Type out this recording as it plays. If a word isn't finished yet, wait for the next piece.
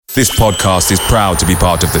This podcast is proud to be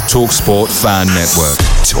part of the TalkSport Fan Network.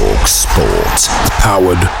 TalkSport.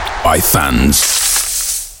 Powered by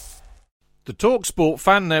fans. The TalkSport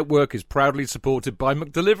Fan Network is proudly supported by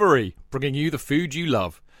McDelivery, bringing you the food you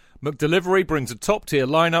love. McDelivery brings a top-tier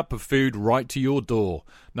lineup of food right to your door.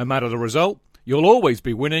 No matter the result, you'll always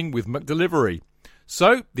be winning with McDelivery.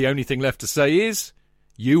 So, the only thing left to say is,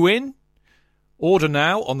 you win? Order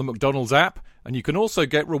now on the McDonald's app, and you can also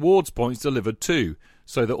get rewards points delivered too,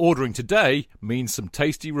 so that ordering today means some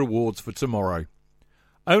tasty rewards for tomorrow.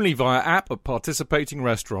 Only via app at participating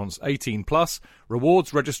restaurants. 18 plus.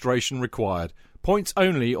 Rewards registration required. Points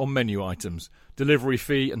only on menu items. Delivery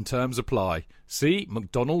fee and terms apply. See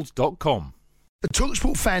mcdonalds.com. The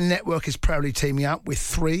TalkSport Fan Network is proudly teaming up with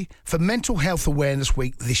 3 for Mental Health Awareness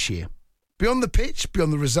Week this year. Beyond the pitch,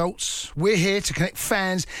 beyond the results, we're here to connect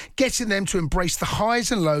fans, getting them to embrace the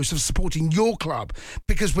highs and lows of supporting your club,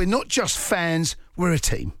 because we're not just fans, we're a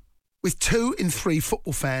team. With 2 in 3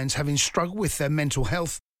 football fans having struggled with their mental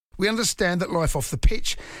health, we understand that life off the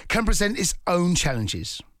pitch can present its own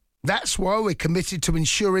challenges. That's why we're committed to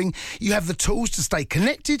ensuring you have the tools to stay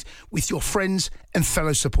connected with your friends and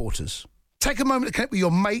fellow supporters. Take a moment to connect with your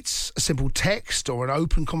mates. A simple text or an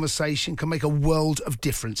open conversation can make a world of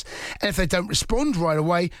difference. And if they don't respond right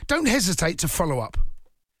away, don't hesitate to follow up.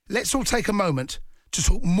 Let's all take a moment to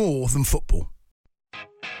talk more than football.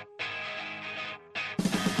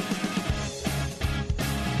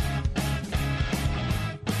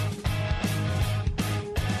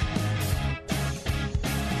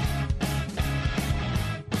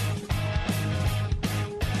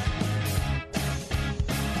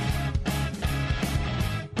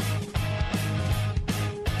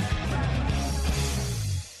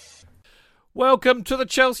 Welcome to the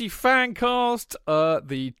Chelsea Fancast,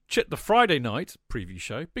 the Friday night preview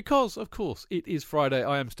show, because, of course, it is Friday.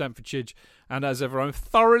 I am Stamford Chidge, and as ever, I'm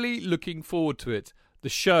thoroughly looking forward to it. The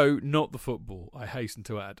show, not the football, I hasten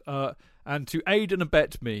to add. And to aid and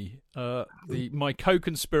abet me, my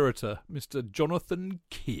co-conspirator, Mr. Jonathan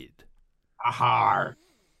Kidd. Ahar.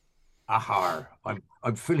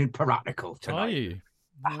 I'm feeling piratical tonight. Are you?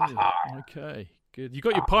 Okay, good. You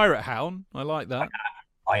got your pirate hound. I like that.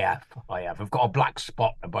 I have. I've got a black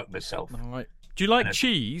spot about myself. All right. Do you like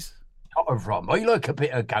cheese? Not of rum. I like a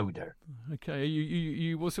bit of Gouda. Okay.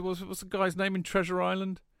 You. What's the guy's name in Treasure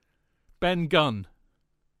Island? Ben Gunn.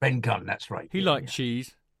 Ben Gunn. That's right. He liked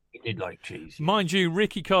cheese. He did like cheese. Yeah. Mind you,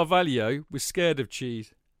 Ricky Carvalho was scared of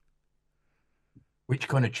cheese. Which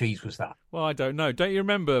kind of cheese was that? Well, I don't know. Don't you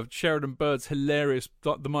remember Sheridan Bird's hilarious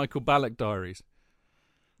The Michael Ballack Diaries?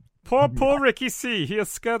 Poor Ricky C. He is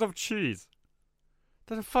scared of cheese.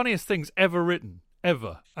 They're the funniest things ever written,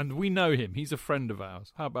 ever. And we know him. He's a friend of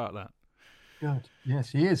ours. How about that? Good. Yes,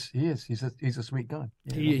 he is. He's a sweet guy.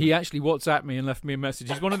 Yeah, he actually WhatsApped me and left me a message.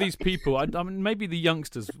 He's one of these people. I mean, maybe the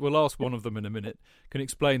youngsters, we'll ask one of them in a minute, can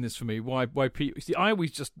explain this for me. Why people? See, I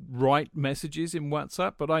always just write messages in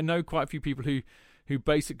WhatsApp, but I know quite a few people who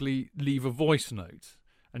basically leave a voice note.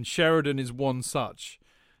 And Sheridan is one such.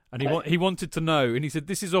 And he wanted to know, and he said,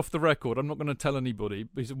 "This is off the record. I'm not going to tell anybody."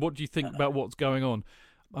 But he said, "What do you think about what's going on?"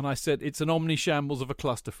 And I said, "It's an omni-shambles of a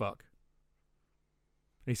clusterfuck."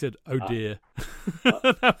 And he said, "Oh dear."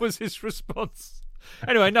 That was his response.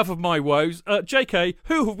 Anyway, enough of my woes. JK,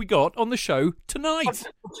 who have we got on the show tonight?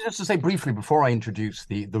 Just to say briefly before I introduce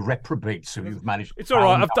the reprobates who you've managed. It's all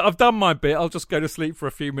right. I've done my bit. I'll just go to sleep for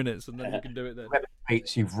a few minutes and then you can do it then.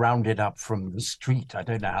 Reprobates you've rounded up from the street. I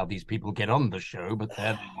don't know how these people get on the show, but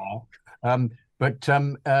there they are.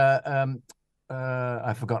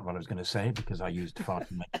 I forgot what I was going to say because I used far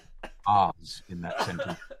too many R's in that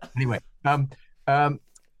sentence. Anyway,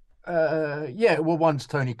 one's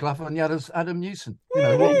Tony Clough and the other's Adam Newson. You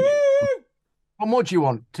know, what more do you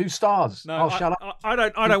want? 2 stars. No, shut up. I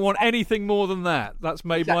don't want anything more than that. That's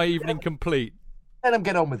made my evening complete. Let them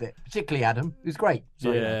get on with it, particularly Adam, who's great.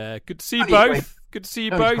 Yeah, good to see you both. Good to see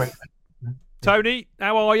you both. Tony,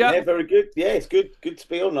 how are you? Yeah, very good. Yeah, it's good. Good to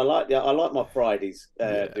be on. I like my Fridays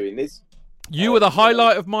doing this. You were the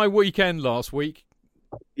highlight of my weekend last week.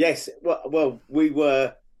 Yes. Well, we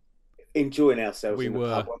were enjoying ourselves in the were.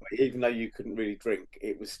 pub, weren't we? Even though you couldn't really drink,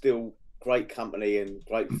 it was still great company and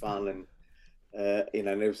great fun, and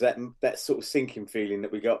there was that sort of sinking feeling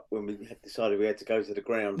that we got when we decided we had to go to the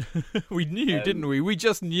ground. We knew, didn't we? We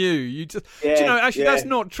just knew. You just, yeah, do you know? Actually, that's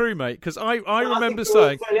not true, mate. Because I remember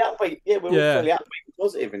saying, fairly upbeat. Yeah, we're all fairly upbeat and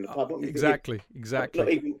positive in the pub. Weren't we? Exactly.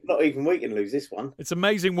 Not even we can lose this one. It's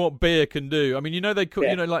amazing what beer can do. I mean, they call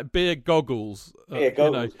like beer goggles.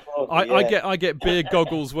 Goggles. I get beer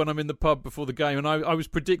goggles when I'm in the pub before the game, and I was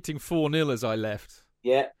predicting 4-0 as I left.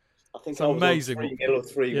 Yeah. I think It's I was amazing. on 3-0 or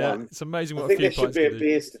 3-1. Yeah, it's amazing I what a think few there should pints be a can do.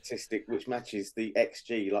 beer statistic which matches the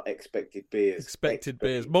XG, like expected beers. Expected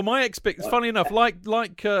beers. Well, my funny enough,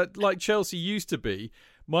 like Chelsea used to be,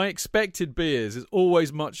 my expected beers is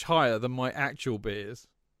always much higher than my actual beers.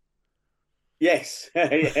 Yes,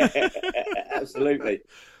 yeah, absolutely.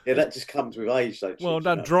 Yeah, that just comes with age, though. Well,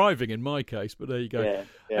 not driving in my case, but there you go.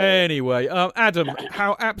 Yeah. Anyway, Adam,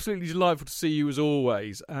 how absolutely delightful to see you as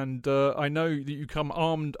always. And I know that you come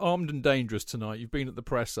armed and dangerous tonight. You've been at the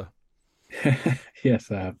presser.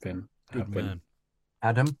 Yes, I have been. Good man.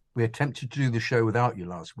 Adam, we attempted to do the show without you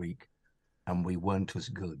last week, and we weren't as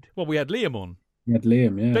good. Well, we had Liam on. You had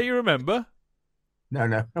Liam, yeah. Don't you remember?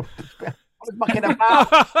 No. I was mucking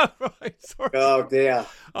about. Right, sorry. Oh dear.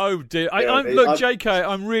 Oh dear. Look, JK,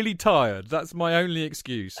 I'm really tired. That's my only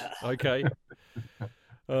excuse. Okay.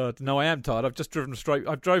 No, I am tired. I've just driven straight.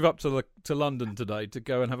 I drove up to London today to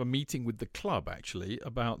go and have a meeting with the club, actually,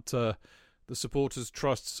 about the Supporters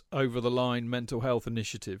Trust's Over the Line mental health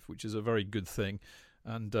initiative, which is a very good thing.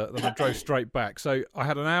 And then I drove straight back. So I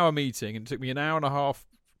had an hour meeting, and it took me an hour and a half,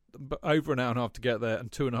 over an hour and a half to get there, and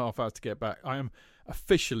 2.5 hours to get back. I am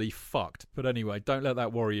officially fucked. But anyway, don't let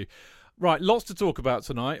that worry you. Right, lots to talk about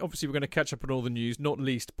tonight. Obviously, we're going to catch up on all the news, not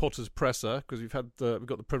least Potter's presser, because we've got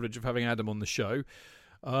the privilege of having Adam on the show.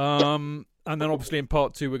 And then obviously in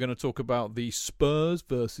part 2 we're going to talk about the Spurs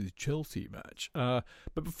versus Chelsea match.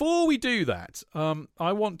 But before we do that,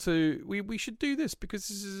 I want to we should do this because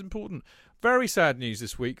this is important. Very sad news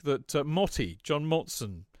this week that Motti, John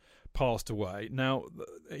Motson, passed away. Now,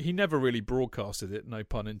 he never really broadcasted it, no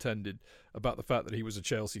pun intended, about the fact that he was a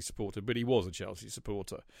Chelsea supporter, but he was a Chelsea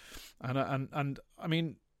supporter. And I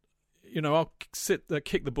mean, you know, I'll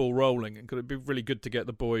kick the ball rolling, and it'd be really good to get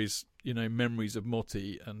the boys, you know, memories of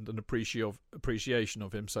Motti and an appreciation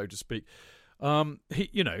of him, so to speak.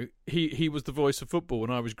 He was the voice of football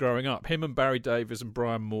when I was growing up. Him and Barry Davies and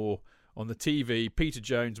Brian Moore on the TV, Peter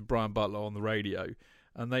Jones and Brian Butler on the radio,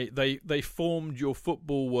 and they formed your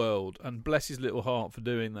football world. And bless his little heart for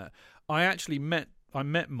doing that. I met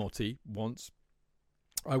Motti once.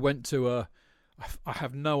 I went to I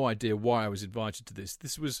have no idea why I was invited to this.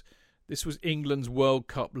 This was England's World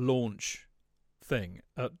Cup launch thing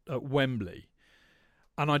at Wembley,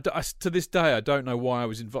 and I to this day I don't know why I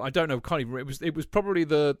was invited. I don't know. Can't even. It was probably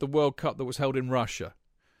the World Cup that was held in Russia.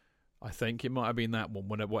 I think it might have been that one,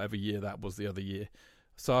 whatever year that was the other year.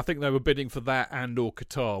 So I think they were bidding for that and or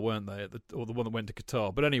Qatar, weren't they? Or the one that went to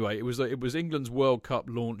Qatar. But anyway, it was England's World Cup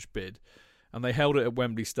launch bid, and they held it at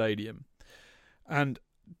Wembley Stadium. And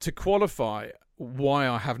to qualify why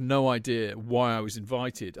I have no idea why I was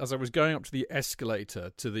invited, as I was going up to the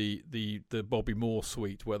escalator to the Bobby Moore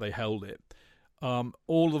suite where they held it,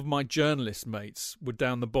 all of my journalist mates were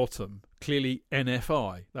down the bottom, clearly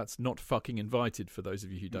NFI. That's not fucking invited, for those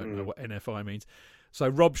of you who don't know what NFI means. So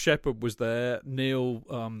Rob Shepherd was there, Neil,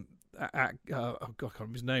 I can't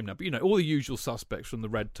remember his name now, but you know, all the usual suspects from the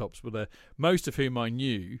Red Tops were there, most of whom I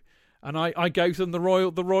knew. And I gave them the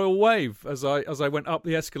royal wave as I went up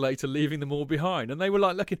the escalator, leaving them all behind. And they were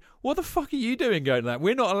like looking, what the fuck are you doing going to that?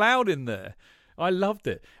 We're not allowed in there. I loved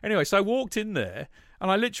it. Anyway, so I walked in there, and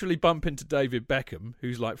I literally bump into David Beckham,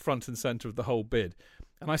 who's like front and centre of the whole bid.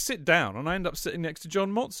 And I sit down, and I end up sitting next to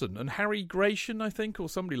John Motson and Harry Gratian, I think, or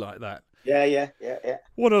somebody like that. Yeah.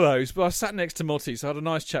 One of those. But I sat next to Motti, so I had a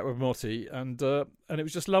nice chat with Motti, and it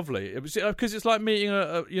was just lovely. It was because it's like meeting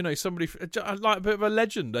somebody like a bit of a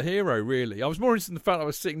legend, a hero, really. I was more interested in the fact I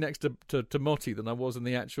was sitting next to Motti than I was in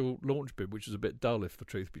the actual launch bid, which was a bit dull, if the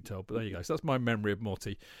truth be told. But there you go. So that's my memory of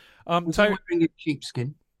Motti. Was he wearing a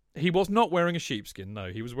sheepskin? He was not wearing a sheepskin.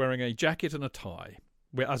 No, he was wearing a jacket and a tie.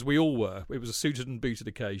 As we all were. It was a suited and booted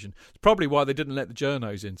occasion. It's probably why they didn't let the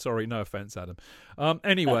journos in. Sorry, no offence, Adam.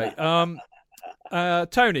 Anyway,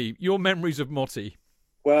 Tony, your memories of Motti.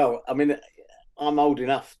 Well, I mean, I'm old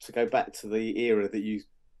enough to go back to the era that you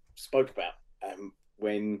spoke about,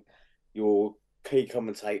 when your key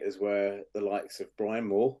commentators were the likes of Brian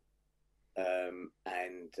Moore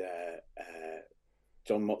and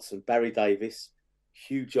John Motson, Barry Davies,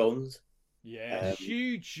 Hugh Johns. Yeah,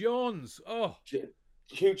 Hugh Johns. Oh,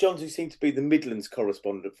 Hugh Johns, who seemed to be the Midlands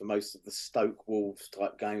correspondent for most of the Stoke Wolves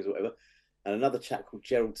type games or whatever, and another chap called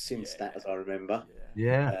Gerald Sinstadt, as I remember.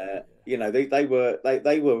 Yeah. You know, they were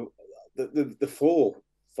the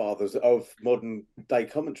forefathers of modern day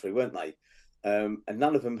commentary, weren't they? And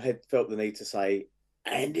none of them had felt the need to say,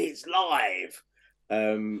 "And it's live,"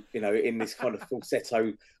 you know, in this kind of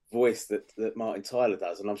falsetto voice that Martin Tyler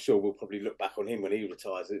does, and I'm sure we'll probably look back on him when he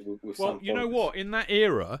retires. With well, you know what? In that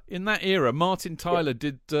era, Martin Tyler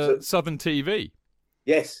did Southern TV.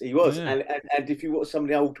 Yes, he was, yeah. and if you watch some of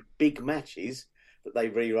the old big matches that they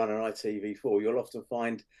rerun on ITV4, you'll often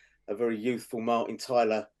find a very youthful Martin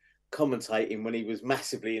Tyler commentating when he was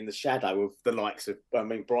massively in the shadow of the likes of,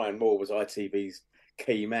 Brian Moore was ITV's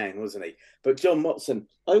key man, wasn't he? But John Motson,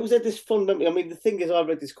 I always had this fond memory. I mean, the thing is, I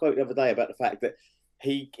read this quote the other day about the fact that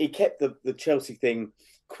he kept the Chelsea thing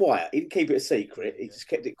quiet. He didn't keep it a secret. He just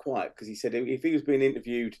kept it quiet because he said if he was being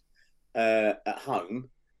interviewed at home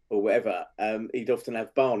or whatever, he'd often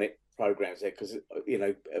have Barnet programs there because,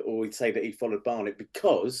 or he'd say that he followed Barnet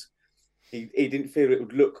because he didn't feel it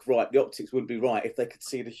would look right. The optics wouldn't be right if they could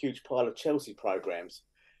see the huge pile of Chelsea programs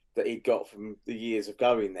that he'd got from the years of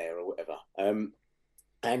going there or whatever.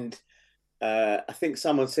 I think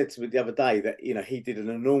someone said to me the other day that, he did an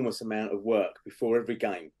enormous amount of work before every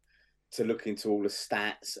game to look into all the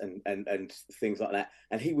stats and things like that.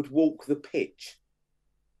 And he would walk the pitch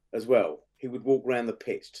as well. He would walk around the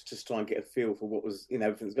pitch to just try and get a feel for what was,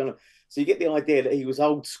 everything's going on. So you get the idea that he was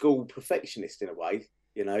old school perfectionist in a way,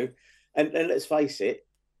 And let's face it,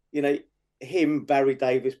 him, Barry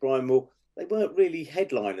Davis, Brian Moore, they weren't really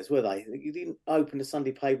headliners, were they? You didn't open the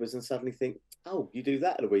Sunday papers and suddenly think, oh, you do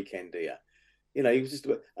that at the weekend, do you? He was just,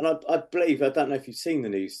 and I believe, I don't know if you've seen the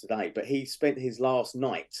news today, but he spent his last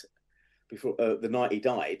night before the night he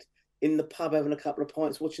died in the pub having a couple of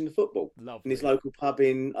pints watching the football. Lovely. In his local pub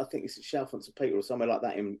in, I think it's at Chalfont St Peter or somewhere like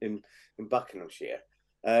that in Buckinghamshire.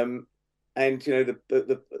 And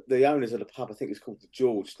the owners of the pub, I think it's called the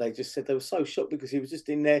George, they just said they were so shocked because he was just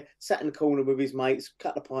in there, sat in the corner with his mates, a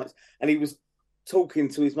couple of pints, and he was talking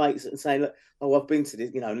to his mates and saying, look, I've been to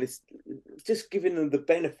this, and it's just giving them the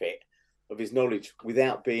benefit of his knowledge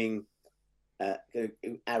without being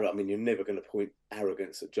arrogant. I mean, you're never going to point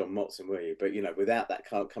arrogance at John Motson, were you? But, without that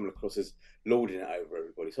coming across as lording it over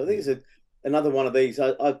everybody. So I think it's another one of these.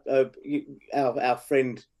 Our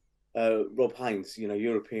friend Rob Haynes,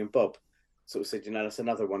 European Bob, sort of said, that's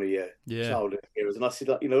another one of your childhood heroes. And I said,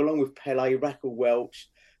 along with Pele, Raquel Welch,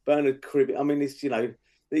 Bernard Cribbett, I mean, it's,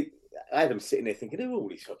 Adam's sitting there thinking, who are all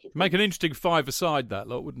these fucking people? Make an interesting five-a-side, that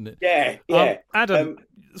lot, wouldn't it? Yeah. Adam,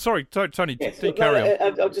 sorry, Tony, yes, do carry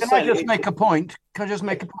on. Can I just make a point? Can I just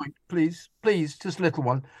make a point, please? Please, just a little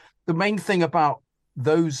one. The main thing about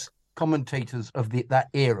those commentators of that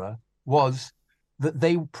era was that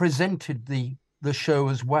they presented the show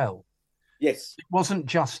as well. Yes. It wasn't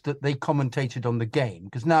just that they commentated on the game,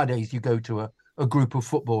 because nowadays you go to a group of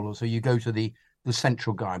footballers, or you go to the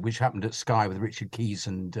Central guy, which happened at Sky with Richard Keys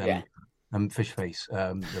and Fishface,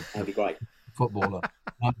 Andy Gray, footballer,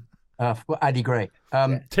 Addy Gray.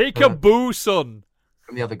 Take a boo, son.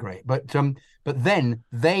 From the other Gray, but then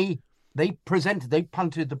they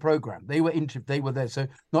punted the program. They were there. So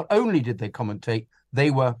not only did they commentate, they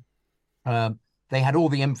had all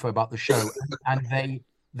the info about the show, and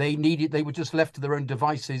they were just left to their own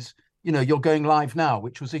devices. You're going live now,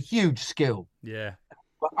 which was a huge skill. Yeah.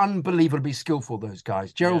 But unbelievably skillful, those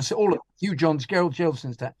guys. All of Hugh Johns, Gerald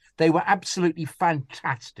Jelson's, they were absolutely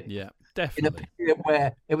fantastic. Yeah, definitely. In a period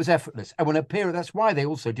where it was effortless. And that's why they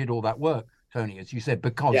also did all that work, Tony, as you said,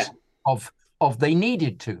 because of they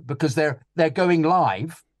needed to, because they're going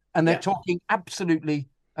live and they're talking absolutely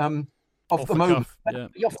off the moment.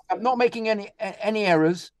 I'm not making any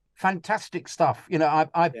errors. Fantastic stuff.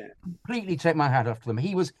 I completely take my hat off to them.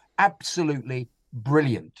 He was absolutely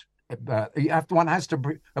brilliant. One has to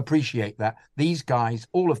appreciate that these guys,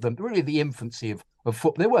 all of them, really the infancy of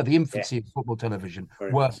football. They were the infancy of football television.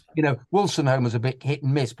 Wolstenholme was a bit hit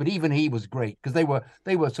and miss, but even he was great because they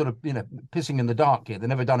were sort of pissing in the dark here. They'd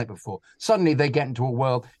never done it before. Suddenly they get into a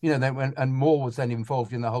world. And Moore was then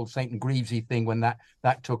involved in the whole St. and Greavesy thing when that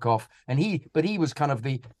took off. And he was kind of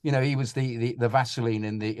the Vaseline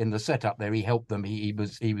in the setup there. He helped them. He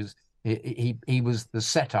was the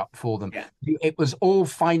setup for them. Yeah. It was all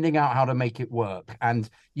finding out how to make it work. And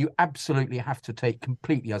you absolutely have to take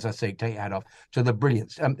completely, as I say, take your hat off to the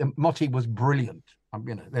brilliance. Motti was brilliant.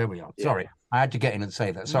 There we are. Yeah. Sorry, I had to get in and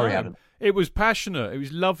say that. Sorry, Adam. It was passionate. It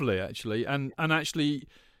was lovely, actually. And actually,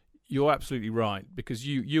 you're absolutely right, because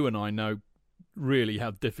you and I know really how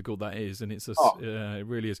difficult that is. And it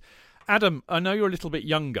really is. Adam, I know you're a little bit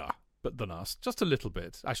younger than us, just a little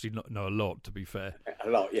bit. Actually, not a lot, to be fair. A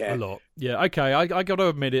lot, yeah. A lot, yeah. Okay, I got to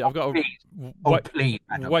admit it. I've got to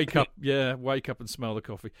wake up and smell the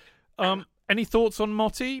coffee. Any thoughts on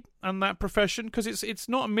Motti and that profession? Because it's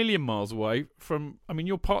not a million miles away from. I mean,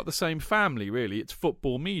 you're part of the same family, really. It's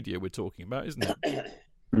football media we're talking about, isn't it?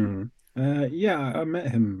 I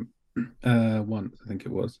met him once, I think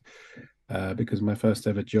it was, because my first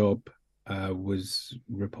ever job was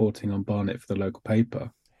reporting on Barnet for the local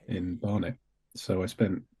paper in Barnet. So I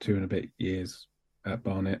spent 2 and a bit years at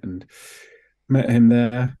Barnet, and Met him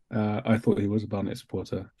there. I thought he was a Barnet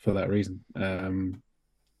supporter for that reason.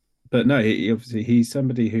 But no, obviously he's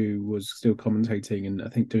somebody who was still commentating and I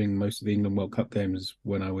think doing most of the England World Cup games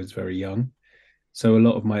when I was very young. So a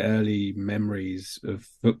lot of my early memories of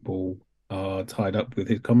football are tied up with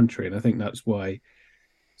his commentary, and I think that's why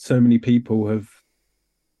so many people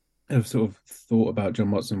have sort of thought about John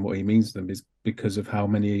Watson, what he means to them, is because of how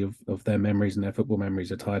many of their memories and their football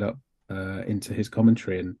memories are tied up into his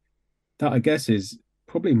commentary. And that, I guess, is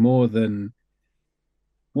probably more than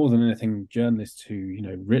anything journalists who,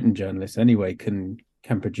 written journalists anyway, can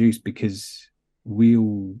produce, because a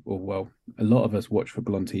lot of us watch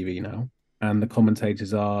football on TV now, and the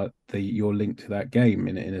commentators are you're linked to that game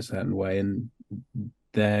in a certain way, and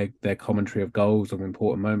their commentary of goals or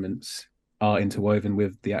important moments are interwoven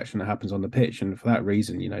with the action that happens on the pitch. And for that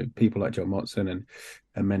reason, people like John Watson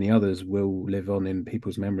and many others will live on in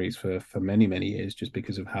people's memories for many, many years, just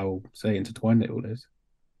because of how, say, intertwined it all is.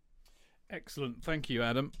 Excellent. Thank you,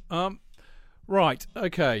 Adam. Right.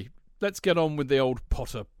 Okay. Let's get on with the old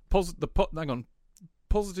Potter. Positive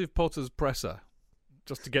Potter's presser,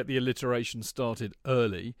 just to get the alliteration started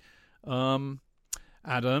early.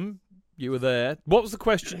 Adam, you were there. What was the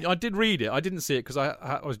question? I did read it. I didn't see it because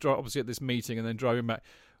I was obviously at this meeting and then driving back.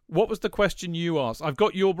 What was the question you asked? I've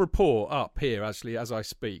got your report up here, actually, as I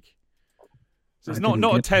speak. So it's not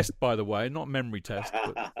a test, by the way, not a memory test.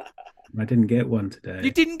 But... I didn't get one today.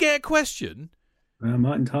 You didn't get a question?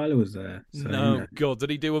 Martin Tyler was there. So, no, God, did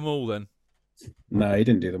he do them all then? No, he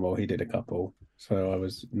didn't do them all. He did a couple. So I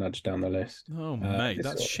was nudged down the list. Oh, mate,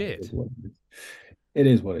 that's shit. It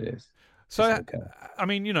is what it is. So, okay. I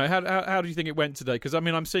mean, how do you think it went today? Because, I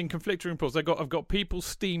mean, I'm seeing conflicting reports. I've got people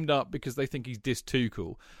steamed up because they think he's dissed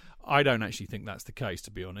Tuchel. I don't actually think that's the case,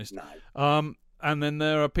 to be honest. No. And then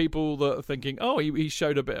there are people that are thinking, oh, he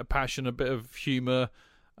showed a bit of passion, a bit of humour,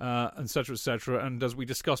 et cetera, et cetera. And as we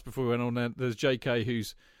discussed before we went on there, there's JK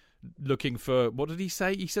who's looking for, what did he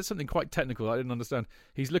say? He said something quite technical. I didn't understand.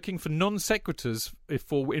 He's looking for non sequiturs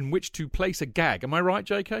in which to place a gag. Am I right,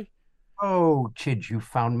 JK? Oh, Chidge, you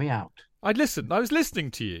found me out. I listened. I was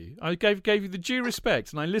listening to you. I gave you the due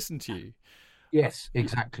respect, and I listened to you. Yes,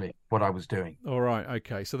 exactly what I was doing. All right.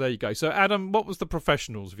 Okay. So there you go. So Adam, what was the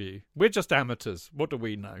professionals' view? We're just amateurs. What do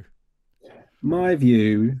we know? My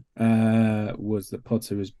view was that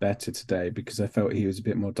Potter was better today because I felt he was a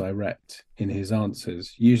bit more direct in his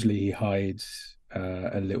answers. Usually he hides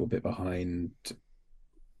a little bit behind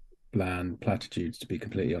bland platitudes, to be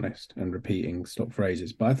completely honest, and repeating stock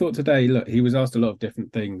phrases. But I thought today, look, he was asked a lot of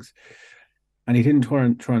different things and he didn't try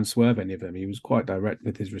and swerve any of them. He was quite direct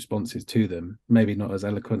with his responses to them, maybe not as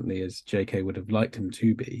eloquently as JK would have liked him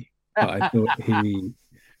to be, but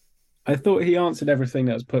I thought he answered everything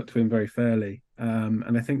that was put to him very fairly.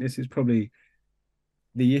 And I think this is probably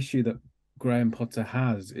the issue that Graham Potter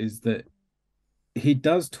has, is that he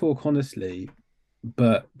does talk honestly,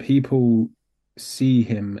 but people see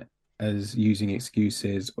him as using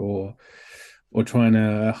excuses or trying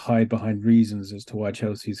to hide behind reasons as to why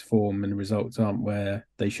Chelsea's form and results aren't where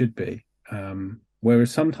they should be.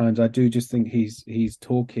 Whereas sometimes I do just think he's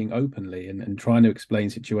talking openly and trying to explain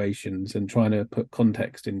situations and trying to put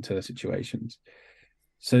context into situations.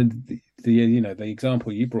 So the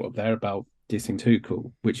example you brought up there about dissing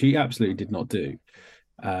Tuchel, which he absolutely did not do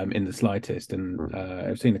in the slightest. And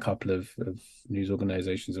I've seen a couple of news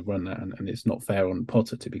organisations have run that, and it's not fair on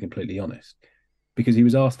Potter, to be completely honest, because he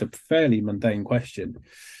was asked a fairly mundane question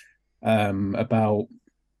about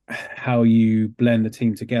how you blend the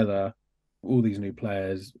team together, all these new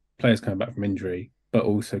players coming back from injury, but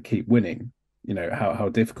also keep winning. How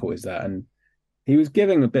difficult is that? And he was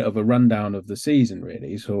giving a bit of a rundown of the season,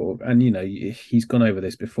 really, sort of. And he's gone over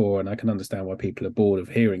this before, and I can understand why people are bored of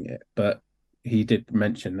hearing it. But he did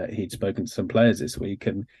mention that he'd spoken to some players this week,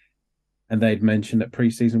 and they'd mentioned that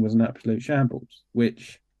pre-season was an absolute shambles,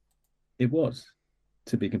 which it was,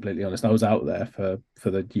 to be completely honest. I was out there for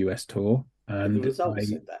the US tour, and the results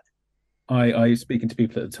said that. I speaking to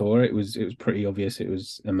people at the tour, it was pretty obvious it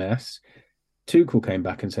was a mess. Tuchel came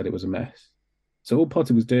back and said it was a mess. So all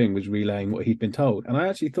Potter was doing was relaying what he'd been told. And I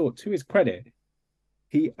actually thought, to his credit,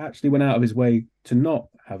 he actually went out of his way to not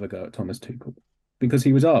have a go at Thomas Tuchel, because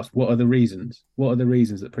he was asked, what are the reasons? What are the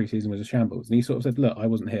reasons that pre-season was a shambles? And he sort of said, look, I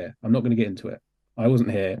wasn't here. I'm not going to get into it. I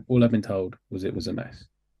wasn't here. All I've been told was it was a mess.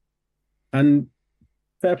 And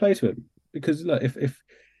fair play to him, because look, if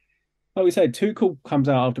like we said, Tuchel comes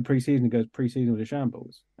out after pre-season and goes, pre-season was a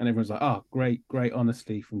shambles, and everyone's like, oh, great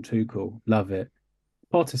honesty from Tuchel, love it.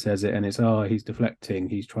 Potter says it and it's, he's deflecting,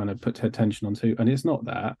 he's trying to put attention on and it's not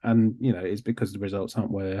that. And it's because the results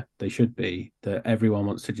aren't where they should be, that everyone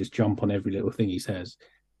wants to just jump on every little thing he says.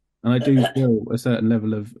 And I do feel a certain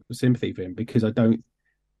level of sympathy for him, because I don't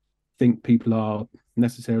think people are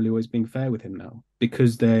necessarily always being fair with him now,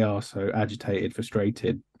 because they are so agitated,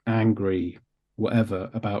 frustrated, angry, whatever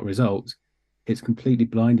about results. It's completely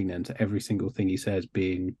blinding them to every single thing he says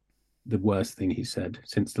being the worst thing he said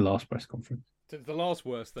since the last press conference. Since the last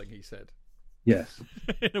worst thing he said. Yes.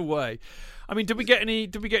 In a way. I mean, did we get any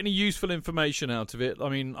useful information out of it? I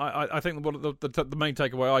mean, I think the main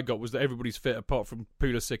takeaway I got was that everybody's fit apart from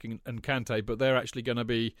Pulisic and Kante, but they're actually going to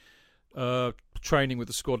be training with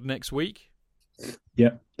the squad next week.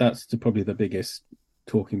 Yeah, that's probably the biggest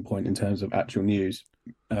talking point in terms of actual news.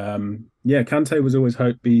 Kante was always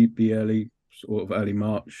hoped be early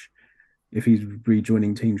March. If he's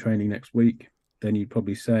rejoining team training next week, then you'd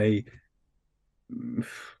probably say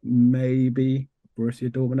maybe Borussia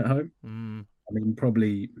Dortmund at home. I mean,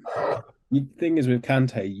 probably. The thing is with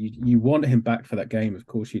Kante, you want him back for that game, of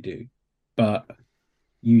course you do, but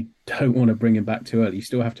you don't want to bring him back too early. You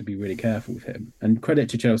still have to be really careful with him. And credit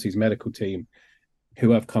to Chelsea's medical team,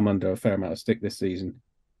 who have come under a fair amount of stick this season.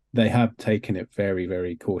 They have taken it very,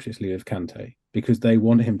 very cautiously with Kante, because they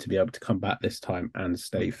want him to be able to come back this time and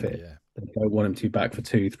stay fit. Yeah. They don't want him to be back for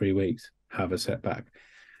 2-3 weeks, have a setback.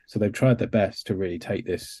 So they've tried their best to really take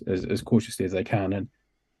this as cautiously as they can. And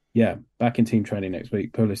yeah, back in team training next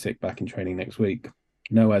week. Pulisic back in training next week.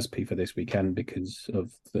 No Aspi for this weekend because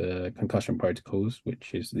of the concussion protocols,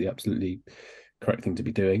 which is the absolutely correct thing to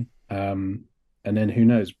be doing. And then who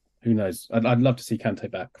knows? I'd love to see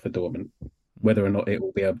Kante back for Dortmund. Whether or not it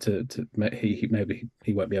will be able to maybe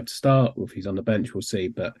he won't be able to start, or if he's on the bench, we'll see.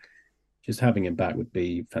 But just having him back would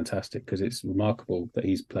be fantastic, because it's remarkable that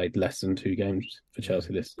he's played less than 2 games for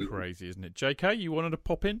Chelsea this season. Crazy, isn't it? JK, you wanted to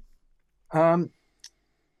pop in? I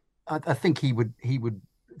think he would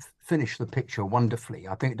finish the picture wonderfully.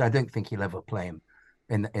 I don't think he'll ever play him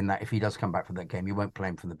in that. If he does come back from that game, he won't play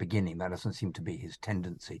him from the beginning. That doesn't seem to be his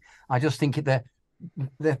tendency. I just think they're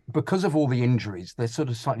because of all the injuries, they're sort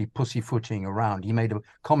of slightly pussyfooting around. He made a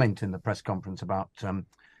comment in the press conference about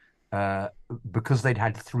because they'd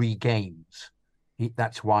had 3 games,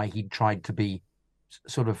 that's why he tried to be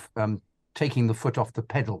sort of taking the foot off the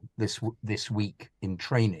pedal this week in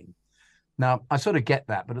training. Now, I sort of get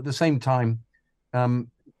that, but at the same time,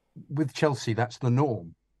 with Chelsea, that's the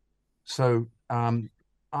norm. So I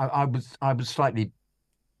was slightly,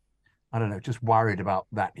 I don't know, just worried about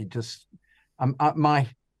that. It just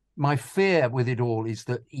my fear with it all is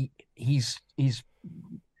that he's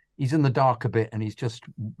in the dark a bit, and he's just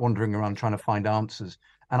wandering around trying to find answers.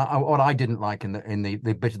 And what I didn't like in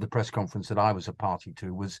the bit of the press conference that I was a party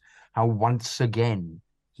to was how once again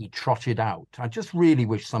he trotted out. I just really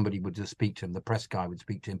wish somebody would just speak to him. The press guy would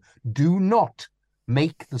speak to him. Do not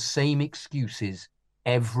make the same excuses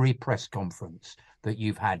every press conference that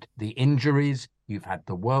you've had the injuries, you've had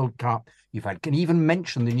the World Cup, can even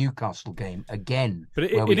mention the Newcastle game again. But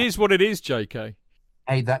it is what it is, JK.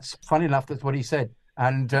 Hey, that's funny enough. That's what he said.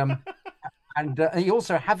 And he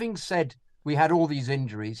also, having said we had all these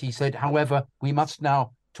injuries, he said, however, we must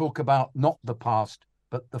now talk about not the past,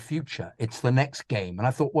 but the future. It's the next game. And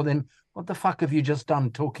I thought, well, then what the fuck have you just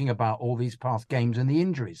done talking about all these past games and the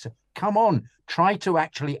injuries? So come on, try to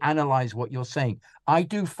actually analyze what you're saying. I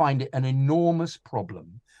do find it an enormous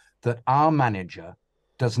problem that our manager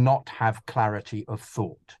does not have clarity of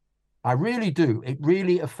thought. I really do. It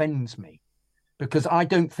really offends me, because I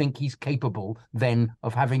don't think he's capable then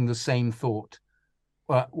of having the same thought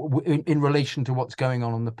in relation to what's going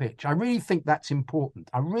on the pitch. I really think that's important.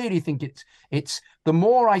 I really think it's the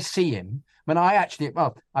more I see him. I mean,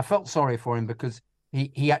 I felt sorry for him, because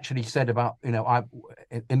he actually said about,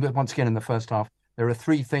 once again in the first half, there are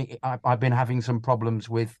 3 things. I've been having some problems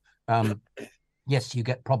with. Yes, you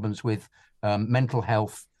get problems with mental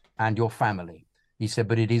health and your family. He said,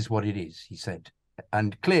 but it is what it is, he said.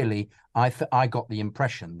 And clearly, I got the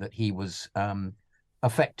impression that he was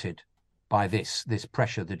affected by this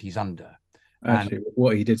pressure that he's under. Actually,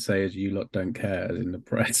 what he did say is, "You lot don't care," as in the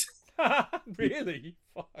press. Really?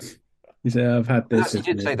 Fuck. He said, "I've had this." He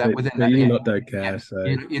did say that within that. You lot don't care, yeah, so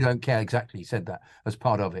you don't care, exactly. He said that as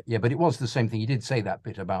part of it. Yeah, but it was the same thing. He did say that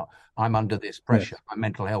bit about, I'm under this pressure. Yes. My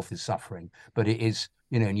mental health is suffering, but it is,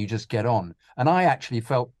 and you just get on. And I actually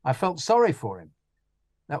felt sorry for him.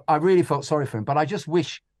 Now, I really felt sorry for him, but I just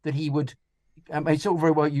wish that he would. It's all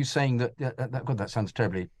very well you saying that. God, that sounds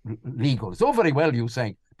terribly legal. It's all very well you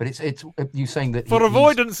saying, but it's you saying that for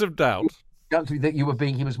avoidance of doubt that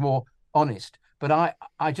he was more honest. But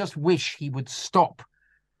I just wish he would stop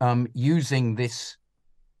using this.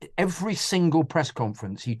 Every single press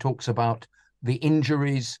conference he talks about the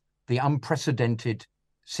injuries, the unprecedented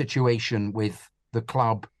situation with the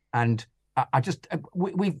club, and I just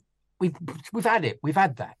we've had it. We've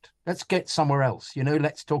had that. Let's get somewhere else.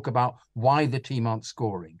 Let's talk about why the team aren't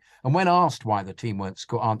scoring. And when asked why the team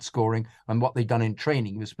aren't scoring and what they've done in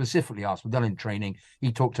training, he was specifically asked what done in training.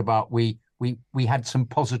 He talked about we had some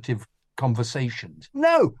positive conversations.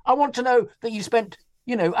 No, I want to know that you spent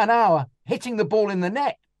an hour hitting the ball in the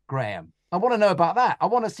net, Graham. I want to know about that. I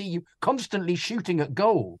want to see you constantly shooting at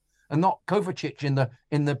goal and not Kovacic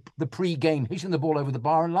in the pre-game hitting the ball over the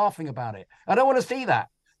bar and laughing about it. I don't want to see that.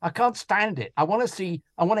 I can't stand it. I want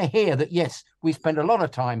to hear that, yes, we spend a lot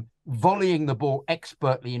of time volleying the ball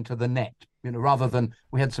expertly into the net, rather than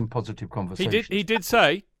we had some positive conversations. He did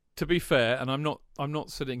say, to be fair, and I'm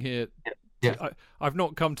not sitting here. Yeah. I've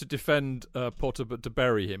not come to defend Potter, but to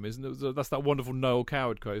bury him. Isn't it? That's that wonderful Noel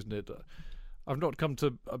Coward quote, isn't it? I've not come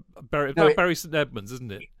to bury St Edmunds,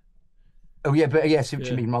 isn't it? Oh yeah, but yes, what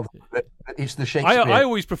you mean, mother. It's the Shakespeare. I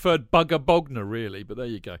always preferred Bugger Bogner, really, but there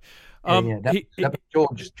you go. That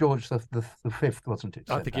was George the Fifth, wasn't it?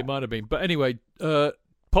 I think it might have been. But anyway,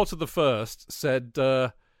 Potter the First said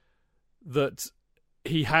that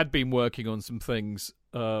he had been working on some things,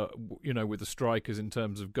 with the strikers in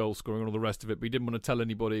terms of goal scoring and all the rest of it, but he didn't want to tell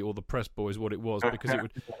anybody or the press boys what it was because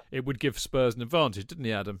it would give Spurs an advantage, didn't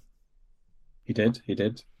he, Adam? He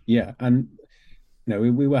did. Yeah, and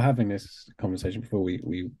we were having this conversation before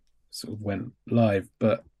we sort of went live,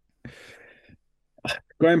 but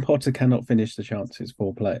Graham Potter cannot finish the chances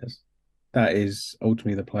for players. That is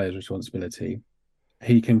ultimately the player's responsibility.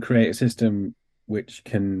 He can create a system which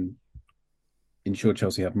can ensure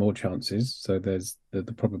Chelsea have more chances, so there's the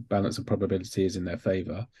proper balance of probability is in their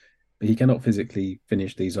favour, but he cannot physically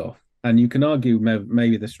finish these off. And you can argue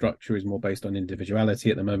maybe the structure is more based on individuality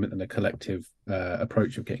at the moment than a collective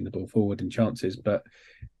approach of getting the ball forward in chances. But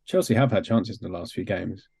Chelsea have had chances in the last few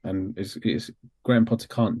games, and it's Graham Potter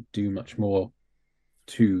can't do much more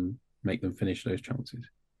to make them finish those chances.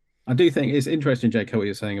 I do think it's interesting, Jake, what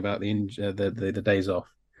you're saying about the days off,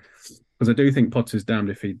 because I do think Potter's damned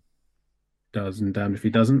if he does and damned if he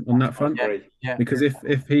doesn't on that front. Yeah. Because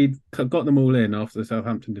if he'd got them all in after the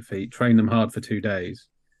Southampton defeat, trained them hard for 2 days,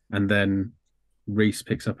 and then Reece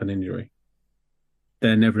picks up an injury,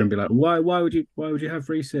 then everyone would be like, why would you have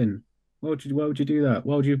Reece in? Why would you do that?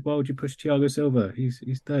 Why would you push Thiago Silva?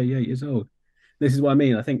 He's 38 years old. This is what I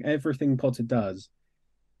mean. I think everything Potter does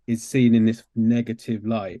is seen in this negative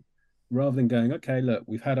light, rather than going, okay, look,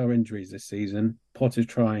 we've had our injuries this season. Potter's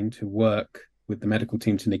trying to work with the medical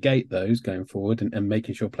team to negate those going forward and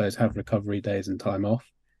making sure players have recovery days and time off.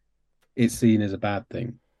 It's seen as a bad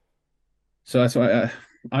thing. So that's why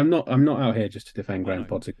I'm not out here just to defend Graham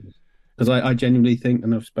Potter, because I genuinely think,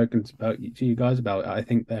 and I've spoken to you guys about it, I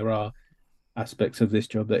think there are aspects of this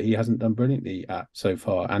job that he hasn't done brilliantly at so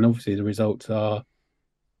far, and obviously the results are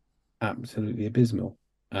absolutely abysmal.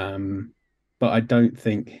 But I don't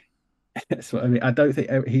think that's what I mean. I don't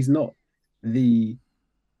think he's not the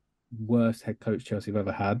worst head coach Chelsea have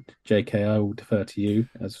ever had. JK, I will defer to you.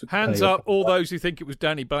 Hands up, all those who think it was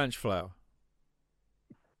Danny Blanchflower.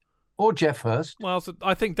 Or Jeff Hurst. Well,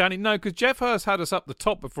 I think because Jeff Hurst had us up the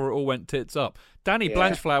top before it all went tits up. Danny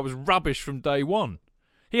Blanchflower was rubbish from day one.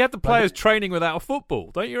 He had the players training without a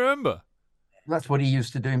football, don't you remember? That's what he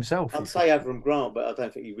used to do himself. I'd say Avram Grant, but I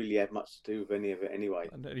don't think he really had much to do with any of it anyway.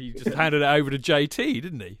 And he just handed it over to JT,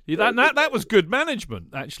 didn't he? That was good management,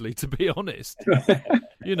 actually, to be honest.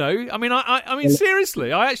 I mean,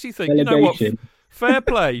 seriously, I actually think, you know what? Fair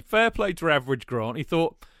play to Average Grant. He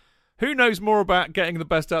thought, who knows more about getting the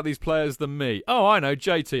best out of these players than me? Oh, I know,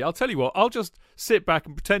 JT. I'll tell you what, I'll just sit back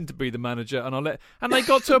and pretend to be the manager, and they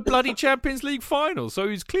got to a bloody Champions League final, so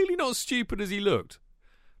he's clearly not as stupid as he looked.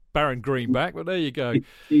 Baron Greenback, but there you go.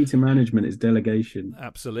 Key to management is delegation.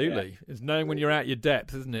 Absolutely. It's knowing when you're out your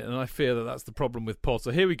depth, isn't it? And I fear that that's the problem with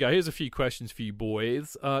Potter. Here we go. Here's a few questions for you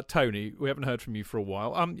boys. Tony, we haven't heard from you for a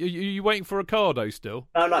while. Are you waiting for Ricardo still?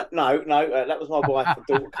 No. That was my wife and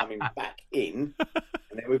daughter coming back in.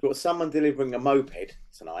 And then we've got someone delivering a moped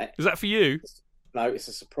tonight. Is that for you? No, it's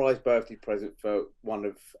a surprise birthday present for one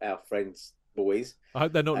of our friends' boys. I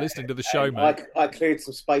hope they're not listening to the show, mate. I cleared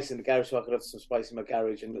some space in the garage so I could have some space in my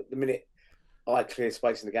garage, and the minute I cleared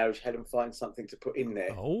space in the garage, Helen finds something to put in there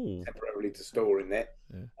temporarily to store in there.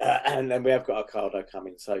 Yeah. And then we have got Ricardo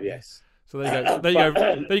coming, so yes. So there you go.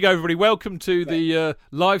 There you go, everybody. Welcome to the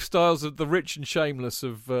lifestyles of the rich and shameless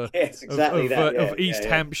of East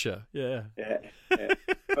Hampshire. Yeah.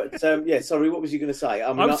 But sorry, what was you going to say?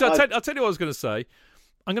 I'll tell you what I was going to say.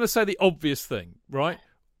 I'm going to say the obvious thing, right?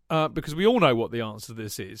 Because we all know what the answer to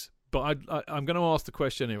this is, but I'm going to ask the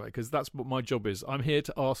question anyway, because that's what my job is. I'm here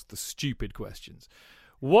to ask the stupid questions.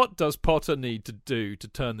 What does Potter need to do to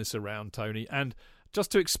turn this around, Tony? And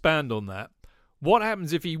just to expand on that, What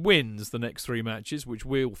happens if he wins the next 3 matches, which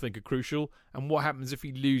we all think are crucial, and what happens if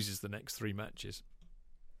he loses the next 3 matches?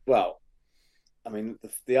 Well, I mean,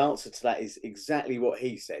 the answer to that is exactly what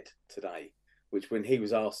he said today, which when he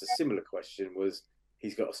was asked a similar question was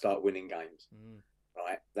he's got to start winning games.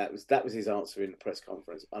 Right? That was his answer in the press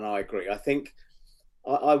conference, and I agree. I think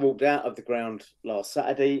I walked out of the ground last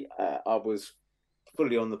Saturday. I was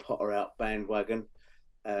fully on the Potter out bandwagon,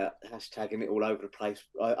 hashtagging it all over the place.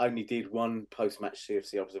 I only did one post-match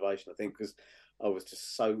CFC observation, I think, because I was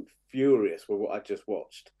just so furious with what I just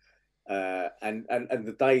watched. And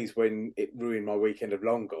the days when it ruined my weekend have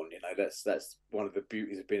long gone. You know, that's one of the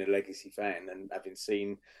beauties of being a legacy fan and having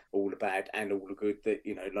seen all the bad and all the good that,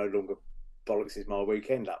 you know, no longer bollocks is my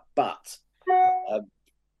weekend up. But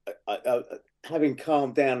having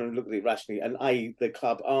calmed down and looked at it rationally, and the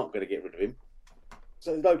club aren't going to get rid of him,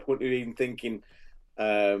 so there's no point in even thinking,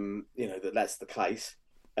 you know, that's the case.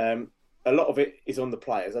 A lot of it is on the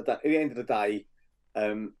players. At the end of the day,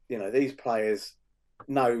 you know, these players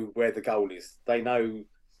know where the goal is. They know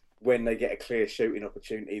when they get a clear shooting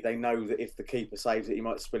opportunity. They know that if the keeper saves it, he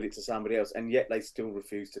might spill it to somebody else, and yet they still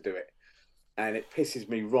refuse to do it. And it pisses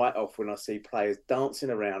me right off when I see players dancing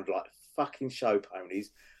around like fucking show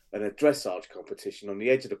ponies in a dressage competition on the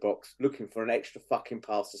edge of the box, looking for an extra fucking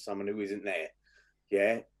pass to someone who isn't there.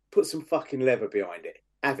 Yeah, put some fucking leather behind it.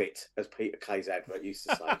 Have it, as Peter Kay's advert used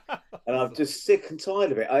to say. And I'm just sick and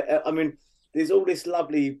tired of it. I mean, there's all this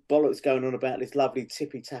lovely bollocks going on about this lovely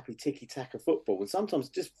tippy-tappy, ticky-tacker football. And sometimes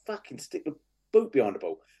just fucking stick the boot behind the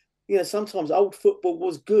ball. You know, sometimes old football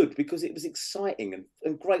was good because it was exciting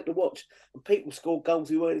and great to watch. And people scored goals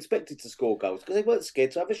who weren't expected to score goals because they weren't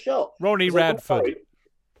scared to have a shot. Ronnie Radford.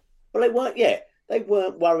 Well, they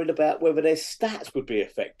weren't worried about whether their stats would be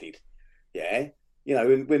affected. Yeah. You know,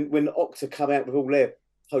 when Oxford come out with all their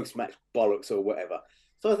post-match bollocks or whatever.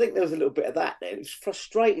 So I think there was a little bit of that there. It's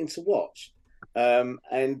frustrating to watch.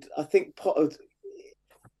 And I think Potter,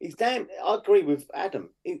 he's damned. I agree with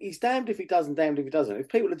Adam. He's damned if he does and damned if he doesn't. If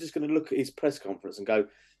people are just going to look at his press conference and go,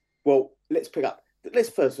 well, let's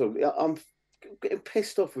first of all, I'm getting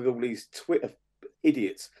pissed off with all these Twitter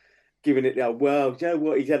idiots giving it, well, you know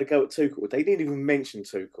what, he's had a go at Tuchel. They didn't even mention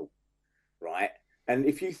Tuchel, right? And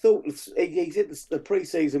if you thought he said the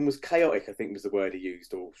pre-season was chaotic, I think was the word he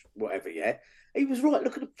used, or whatever, yeah, he was right.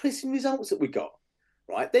 Look at the pressing results that we got,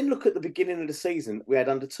 right? Then look at the beginning of the season we had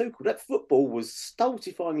under Tuchel. That football was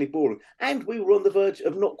stultifyingly boring, and we were on the verge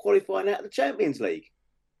of not qualifying out of the Champions League.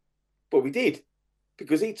 But we did,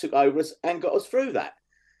 because he took over us and got us through that.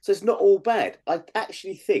 So it's not all bad. I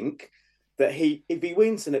actually think that if he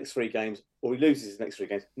wins the next 3 games or he loses the next 3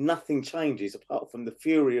 games, nothing changes apart from the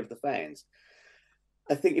fury of the fans.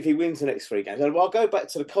 I think if he wins the next 3 games, and I'll go back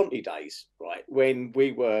to the Conte days, right, when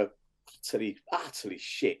we were utterly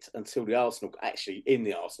shit until the Arsenal, actually in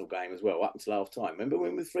the Arsenal game as well, up until half time. Remember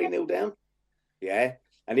when we were 3-0 down? Yeah.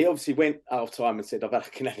 And he obviously went half time and said, I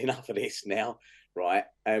can have enough of this now, right?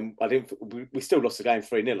 And we still lost the game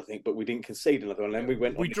 3-0, I think, but we didn't concede another one. And then we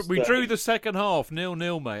went. We drew the second half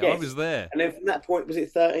 0-0, mate. Yes. I was there. And then from that point, was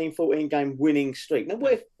it 13-14 game winning streak? Now,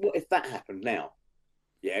 what if that happened now?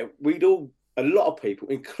 Yeah, a lot of people,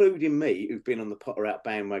 including me, who've been on the Potter out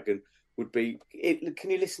bandwagon, would be.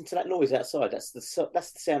 Can you listen to that noise outside? That's the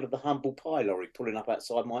sound of the humble pie lorry pulling up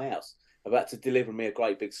outside my house, about to deliver me a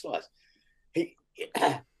great big slice. This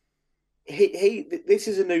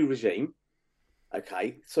is a new regime,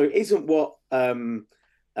 okay? So it isn't what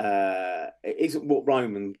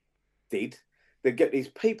Roman did. They get these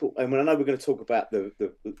people, and I know we're going to talk about the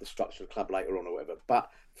structure of the club later on or whatever. But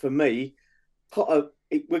for me, Potter,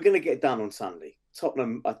 we're going to get done on Sunday.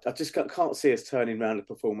 Tottenham, I just can't see us turning around a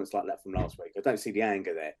performance like that from last week. I don't see the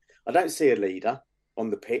anger there. I don't see a leader on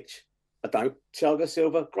the pitch. I don't. Thiago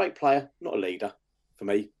Silva, great player, not a leader for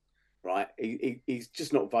me, right? He's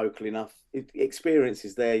just not vocal enough. Experience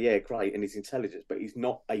is there, yeah, great, and his intelligence, but he's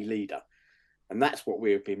not a leader. And that's what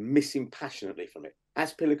we have been missing passionately from it.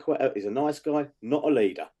 Azpilicueta is a nice guy, not a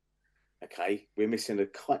leader. Okay, we're missing and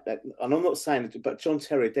I'm not saying, but John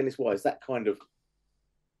Terry, Dennis Wise, that kind of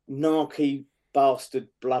narky, bastard,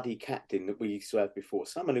 bloody captain that we used to have before.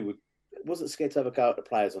 Someone who wasn't scared to have a go at the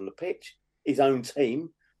players on the pitch, his own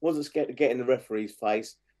team, wasn't scared to get in the referee's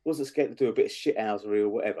face, wasn't scared to do a bit of shithousery or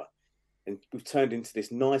whatever. And we've turned into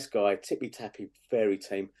this nice guy, tippy-tappy fairy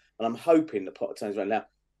team. And I'm hoping the Potter turns around. Now,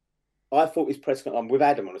 I thought his press conference, I'm with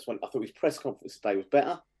Adam on this one, I thought his press conference today was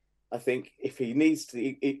better. I think if he needs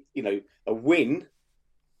to, a win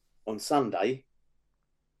on Sunday,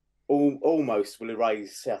 almost will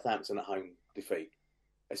erase Southampton at home defeat,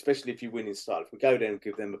 especially if you win in style. If we go there and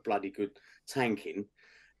give them a bloody good tanking,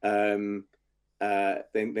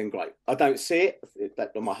 then great. I don't see it.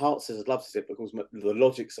 My heart says I'd love to see it, but of course the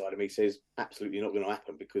logic side of me says absolutely not going to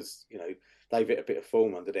happen because they've hit a bit of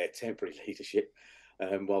form under their temporary leadership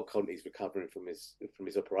while Conte's recovering from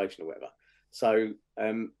his operation or whatever. So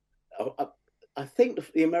I think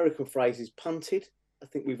the American phrase is punted. I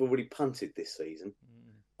think we've already punted this season.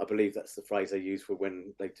 I believe that's the phrase they use for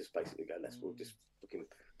when they just basically go, we'll just fucking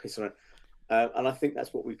piss around. And I think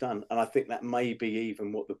that's what we've done. And I think that may be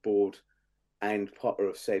even what the board and Potter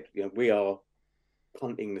have said. We are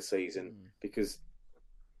punting the season because,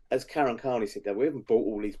 as Karen Carney said, we haven't bought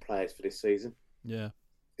all these players for this season. Yeah.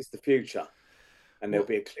 It's the future. And there'll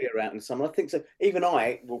be a clear out in the summer. I think so. Even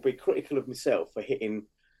I will be critical of myself for hitting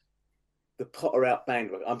the Potter out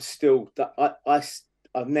bandwagon. I'm still...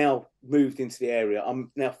 I've now moved into the area.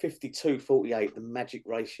 I'm now 52-48, the magic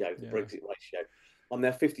ratio, the Brexit ratio. I'm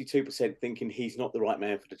now 52% thinking he's not the right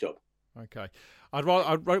man for the job. Okay. I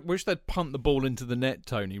wish they'd punt the ball into the net,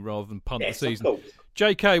 Tony, rather than punt the season. Of course.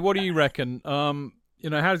 JK, what do you reckon? How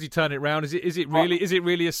does he turn it around? Is it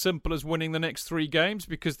really as simple as winning the next 3 games?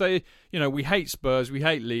 Because we hate Spurs, we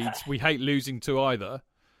hate Leeds, we hate losing to either,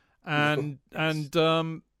 and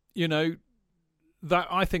that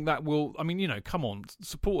I think that will. I mean, come on,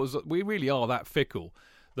 supporters. We really are that fickle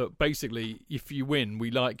that basically, if you win,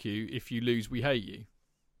 we like you. If you lose, we hate you.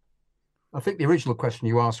 I think the original question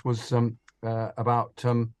you asked was about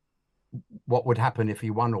what would happen if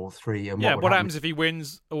he won all 3. And what happens if he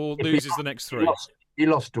wins or loses the next 3? He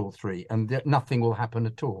lost all 3, and nothing will happen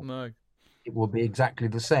at all. No, it will be exactly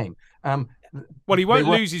the same. Well, he won't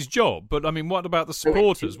lose his job, but I mean, what about the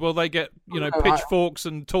supporters? Will they get pitchforks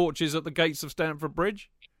and torches at the gates of Stamford Bridge?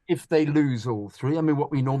 If they lose all 3, I mean,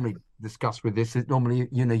 what we normally discuss with this is normally,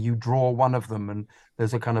 you draw one of them and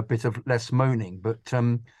there's a kind of bit of less moaning. But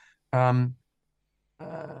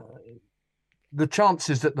the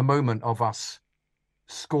chances at the moment of us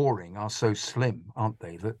scoring are so slim, aren't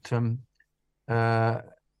they? That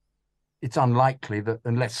it's unlikely that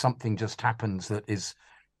unless something just happens that is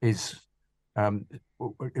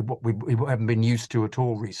what we haven't been used to at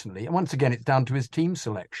all recently. And once again, it's down to his team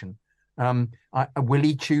selection. Will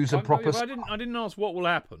he choose a proper? I didn't ask what will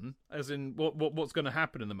happen, as in what's going to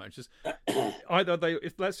happen in the matches. Either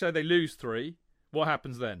if let's say they lose 3, what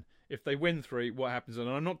happens then? If they win 3, what happens then?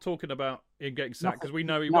 And I'm not talking about him getting sacked because we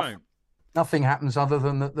know he won't. Nothing happens other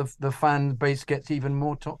than that the fan base gets even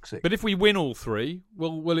more toxic. But if we win all 3,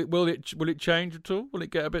 will it change at all? Will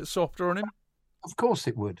it get a bit softer on him? Of course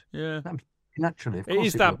it would. Yeah. Naturally, of it course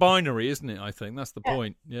is that binary, isn't it? I think that's the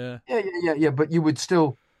point. Yeah. Yeah. But you would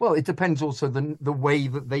still. Well, it depends also the way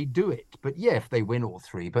that they do it. But yeah, if they win all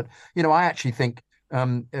 3. But I actually think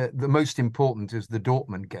the most important is the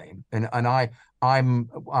Dortmund game, and I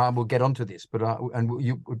will get onto this, but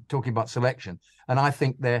you were talking about selection, and I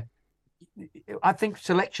think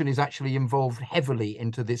selection is actually involved heavily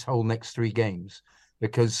into this whole next 3 games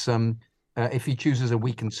because if he chooses a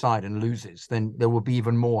weakened side and loses, then there will be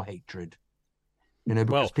even more hatred.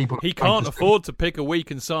 Because he can't afford to pick a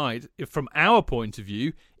weakened side, from our point of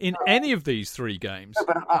view, in any of these 3 games. No,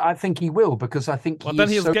 but I think he will, because I think then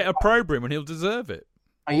he'll get a program and he'll deserve it.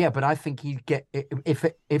 Yeah, but I think he'd get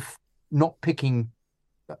if not picking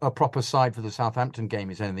a proper side for the Southampton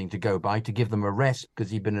game is anything to go by, to give them a rest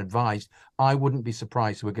because he'd been advised. I wouldn't be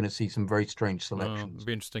surprised we're going to see some very strange selections. It'd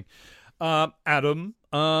be interesting. Adam,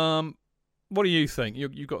 what do you think?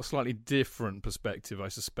 You've got a slightly different perspective, I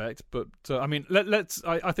suspect. But I mean,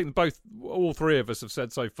 I think all 3 of us have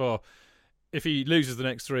said so far, if he loses the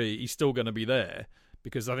next 3, he's still going to be there,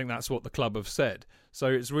 because I think that's what the club have said. So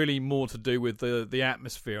it's really more to do with the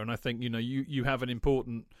atmosphere, and I think you have an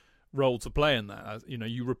important role to play in that.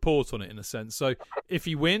 You report on it in a sense. So if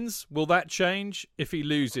he wins, will that change? If he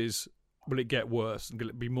loses, will it get worse? Will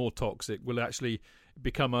it be more toxic? Will it actually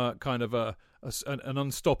become a kind of an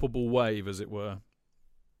unstoppable wave, as it were?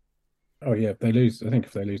 Oh yeah, if they lose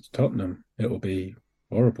to Tottenham, it will be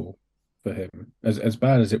horrible for him. As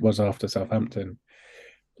bad as it was after Southampton,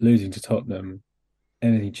 losing to Tottenham,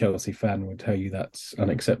 any Chelsea fan would tell you that's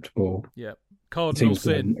unacceptable. Yeah, cardinal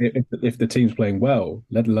sin. If the team's playing well,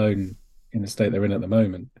 let alone in the state they're in at the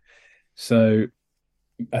moment. So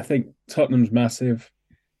I think Tottenham's massive.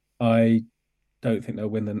 I don't think they'll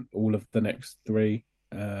win all of the next 3.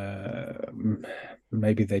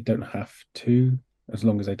 Maybe they don't have to, as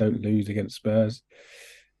long as they don't lose against Spurs.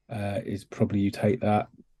 Is probably you take that.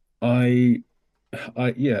 All the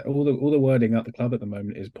wording at the club at the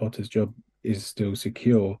moment is Potter's job is still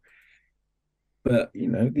secure, but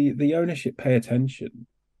the ownership pay attention.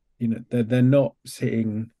 They're not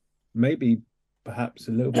sitting. Maybe perhaps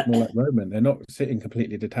a little bit more like Roman. They're not sitting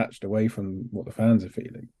completely detached away from what the fans are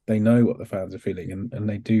feeling. They know what the fans are feeling, and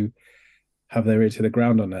they do have their ear to the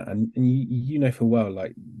ground on that. And you know full well,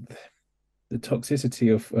 like the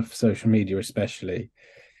toxicity of social media, especially,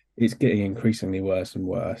 it's getting increasingly worse and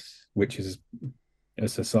worse, which is a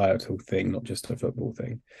societal thing, not just a football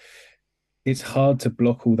thing. It's hard to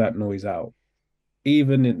block all that noise out.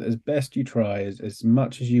 Even as best you try, as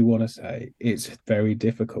much as you want to say, it's very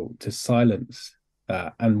difficult to silence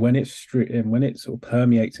that. And when it sort of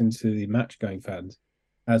permeates into the match-going fans,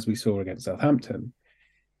 as we saw against Southampton,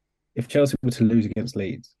 if Chelsea were to lose against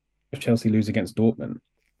Leeds, if Chelsea lose against Dortmund,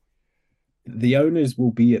 the owners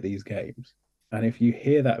will be at these games. And if you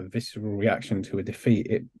hear that visceral reaction to a defeat,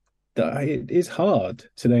 it is hard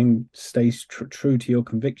to then stay true to your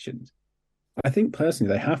convictions. I think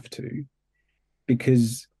personally they have to,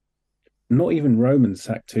 because not even Roman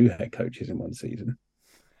sacked 2 head coaches in one season.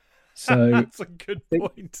 So that's a good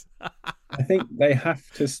point. I think they have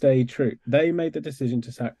to stay true. They made the decision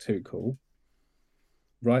to sack Tuchel,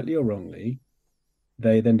 rightly or wrongly.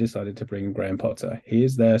 They then decided to bring Graham Potter. He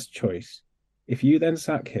is their choice. If you then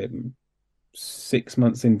sack him 6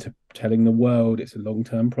 months into telling the world it's a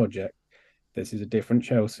long-term project, this is a different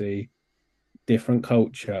Chelsea, different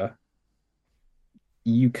culture,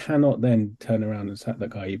 you cannot then turn around and sack the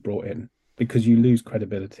guy you brought in, because you lose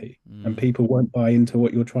credibility and people won't buy into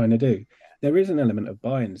what you're trying to do. There is an element of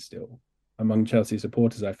buy-in still among Chelsea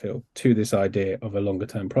supporters, I feel, to this idea of a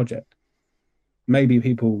longer-term project. Definitely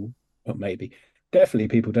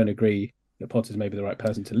people don't agree that Potter's maybe the right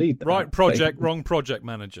person to lead that. Right project, wrong project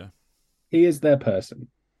manager. He is their person.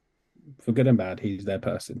 For good and bad, he's their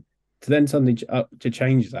person. To then suddenly to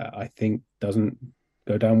change that, I think doesn't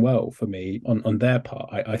go down well for me on their part.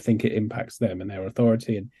 I think it impacts them and their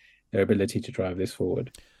authority and their ability to drive this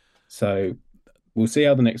forward. So we'll see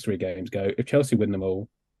how the next 3 games go. If Chelsea win them all,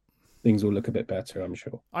 things will look a bit better, I'm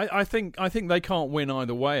sure. I think they can't win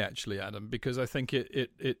either way, actually, Adam, because I think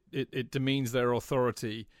it demeans their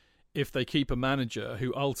authority if they keep a manager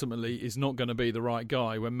who ultimately is not going to be the right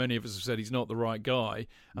guy, when many of us have said he's not the right guy,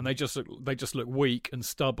 and they just look weak and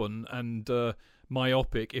stubborn and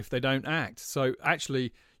myopic if they don't act. So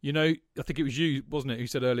actually, I think it was you, wasn't it, who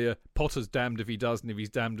said earlier, Potter's damned if he does and if he's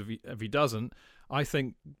damned if he doesn't. I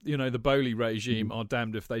think, the Bowley regime are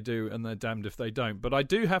damned if they do and they're damned if they don't. But I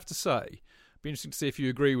do have to say, it'd be interesting to see if you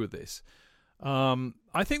agree with this.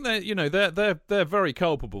 I think they're very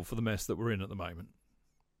culpable for the mess that we're in at the moment.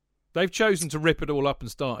 They've chosen to rip it all up and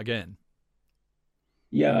start again.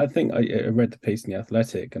 Yeah, I think I read the piece in The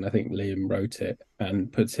Athletic, and I think Liam wrote it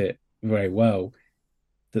and puts it very well,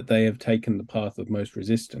 that they have taken the path of most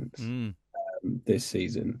resistance this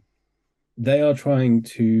season. They are trying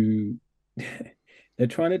to they're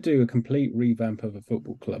trying to do a complete revamp of a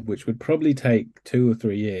football club, which would probably take 2 or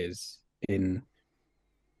 3 years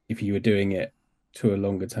if you were doing it to a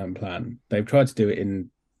longer term plan. They've tried to do it in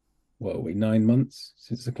 9 months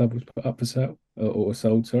since the club was put up for sale or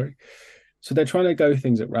sold, sorry. So they're trying to go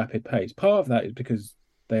things at rapid pace. Part of that is because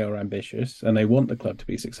they are ambitious and they want the club to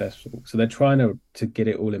be successful. So they're trying to get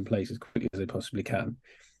it all in place as quickly as they possibly can.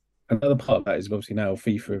 Another part of that is obviously now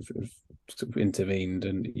FIFA have sort of intervened,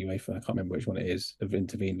 and UEFA, I can't remember which one it is, have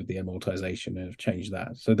intervened with the amortization and have changed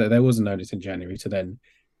that. So there was a notice in January to then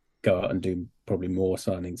go out and do probably more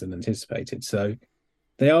signings than anticipated. So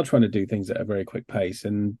they are trying to do things at a very quick pace,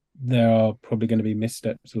 and there are probably going to be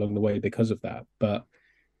missteps along the way because of that. But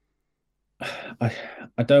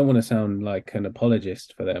I don't want to sound like an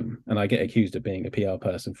apologist for them, and I get accused of being a PR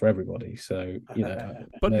person for everybody. So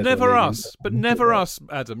but never us. But never us,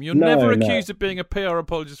 Adam. You're never accused of being a PR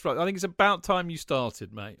apologist for us. I think it's about time you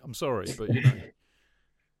started, mate. I'm sorry, but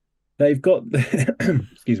they've got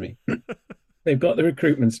excuse me. They've got the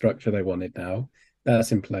recruitment structure they wanted now.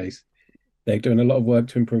 That's in place. They're doing a lot of work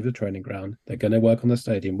to improve the training ground. They're going to work on the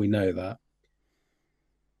stadium. We know that.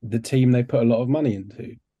 The team they put a lot of money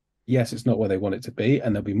into. Yes, it's not where they want it to be,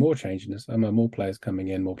 and there'll be more change in the summer, more players coming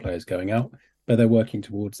in, more players going out, but they're working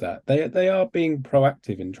towards that. They are being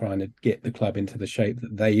proactive in trying to get the club into the shape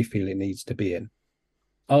that they feel it needs to be in.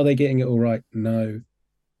 Are they getting it all right? No.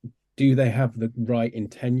 Do they have the right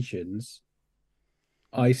intentions?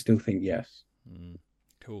 I still think yes.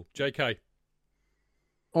 Cool. JK?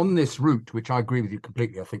 On this route, which I agree with you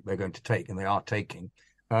completely, I think they're going to take, and they are taking,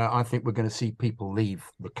 I think we're going to see people leave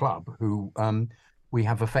the club who we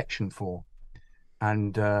have affection for,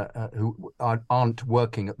 and who aren't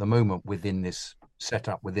working at the moment within this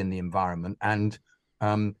setup, within the environment, and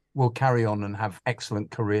will carry on and have excellent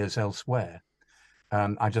careers elsewhere.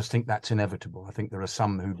 I just think that's inevitable. I think there are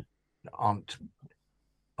some who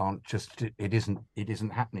aren't just, it isn't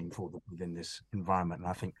happening for them within this environment. And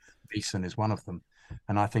I think Beeson is one of them.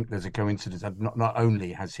 And I think there's a coincidence that not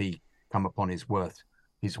only has he come upon his worst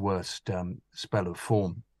spell of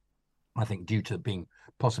form, I think due to being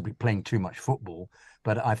possibly playing too much football,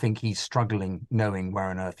 but I think he's struggling knowing where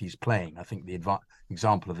on earth he's playing. I think the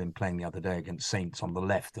example of him playing the other day against Saints on the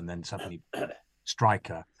left and then suddenly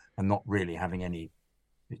striker and not really having any,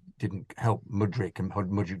 it didn't help Mudryk, and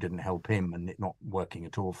Mudryk didn't help him, and it not working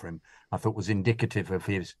at all for him, I thought was indicative of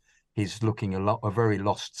his looking a very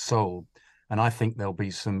lost soul. And I think there'll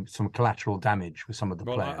be some collateral damage with some of the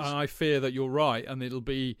players. I fear that you're right, and it'll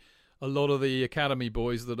be a lot of the academy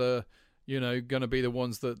boys that are, going to be the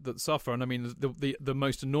ones that suffer. And I mean, the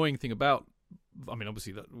most annoying thing about, I mean,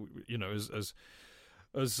 obviously that,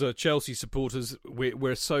 as Chelsea supporters,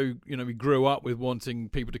 we're so, we grew up with wanting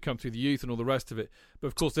people to come through the youth and all the rest of it. But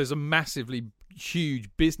of course, there's a massively huge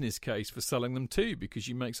business case for selling them too, because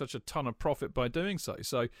you make such a ton of profit by doing so.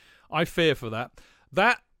 So I fear for that.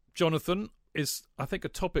 That, Jonathan, is, I think, a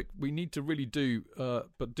topic we need to really do,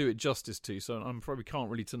 but do it justice to. So I'm afraid we can't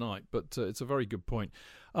really tonight, but it's a very good point.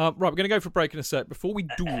 Right, we're going to go for a break in a sec. Before we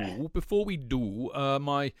do,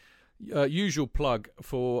 my usual plug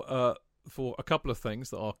for a couple of things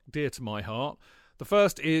that are dear to my heart. The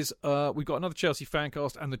first is we've got another Chelsea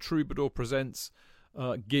Fancast and the Troubadour Presents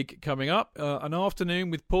gig coming up. An afternoon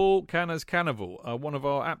with Paul Canas-Canaval, one of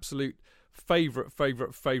our absolute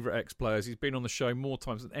favourite ex-players. He's been on the show more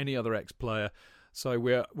times than any other ex-player. So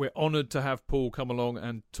we're honoured to have Paul come along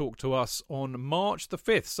and talk to us on March the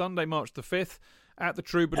 5th, Sunday, March the 5th, at the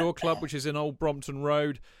Troubadour Club, which is in Old Brompton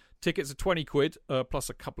Road. Tickets are £20, plus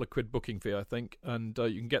a couple of quid booking fee, I think, and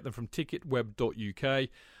you can get them from ticketweb.uk.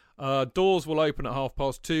 Doors will open at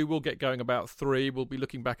 2:30. We'll get going about 3. We'll be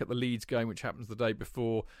looking back at the Leeds game, which happens the day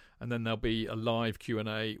before, and then there'll be a live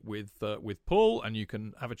Q&A with Paul, and you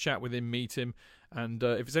can have a chat with him, meet him, and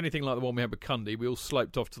if it's anything like the one we had with Cundy, we all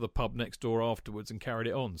sloped off to the pub next door afterwards and carried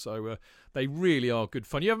it on. So they really are good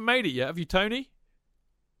fun. You haven't made it yet, have you, Tony?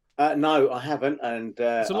 No, I haven't, and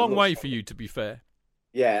it's a long way for you, to be fair.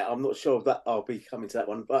 Yeah, I'm not sure that I'll be coming to that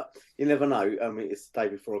one, but you never know. I mean, it's the day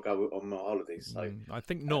before I go on my holidays, so I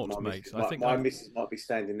think not, mate. I think my missus might be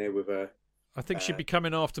standing there with a. I think she'd be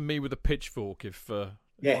coming after me with a pitchtalk if.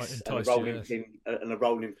 Yes, and a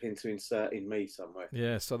rolling pin to insert in me somewhere.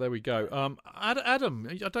 Yeah, so there we go. Adam,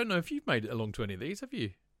 I don't know if you've made it along to any of these, have you?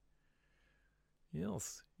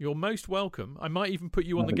 Yes, you're most welcome. I might even put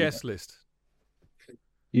you on the guest list.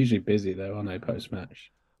 Usually busy though, aren't I,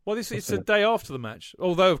 post-match? Well, it's a day after the match.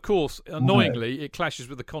 Although, of course, annoyingly, it clashes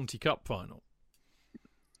with the Conti Cup final.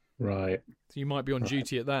 Right. So you might be on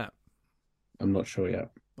duty at that. I'm not sure yet.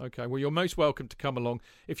 Okay. Well, you're most welcome to come along.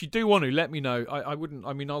 If you do want to, let me know. I wouldn't.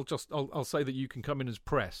 I mean, I'll say that you can come in as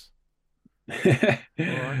press. All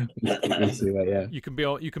right. We'll see that, yeah. You can be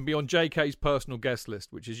on JK's personal guest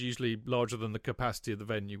list, which is usually larger than the capacity of the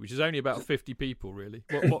venue, which is only about 50 people, really.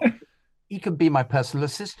 What? He can be my personal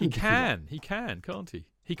assistant. He can, can't he?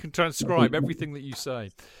 He can transcribe everything that you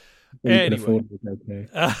say. Anyway.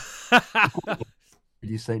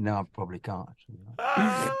 You say no, I probably can't.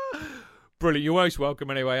 Brilliant. You're most welcome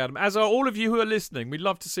anyway, Adam. As are all of you who are listening. We'd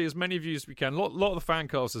love to see as many of you as we can. A lot of the fan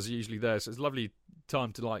casters are usually there, so it's a lovely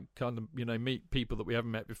time to meet people that we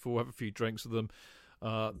haven't met before, have a few drinks with them.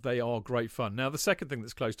 They are great fun. Now, the second thing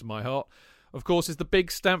that's close to my heart, of course, is the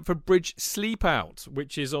big Stamford Bridge Sleep Out,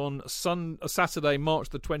 which is on Saturday, March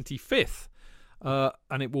the 25th.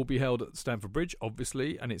 And it will be held at Stamford Bridge,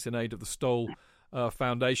 obviously, and it's in aid of the Stoll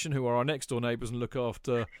Foundation, who are our next-door neighbours and look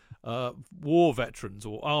after war veterans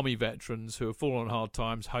or army veterans who have fallen on hard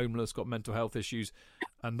times, homeless, got mental health issues,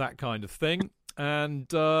 and that kind of thing.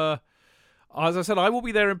 And as I said, I will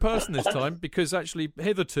be there in person this time because actually,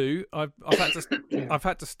 hitherto, I've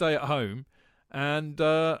had to stay at home, and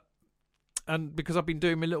because I've been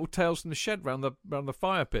doing my little Tales from the Shed round the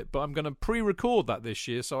fire pit, but I'm going to pre-record that this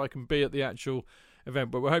year so I can be at the actual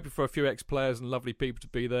event. But we're hoping for a few ex-players and lovely people to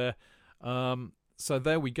be there. So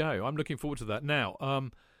there we go. I'm looking forward to that.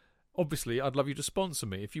 Now, obviously, I'd love you to sponsor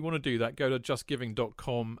me. If you want to do that, go to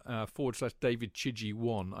justgiving.com /David Chidgey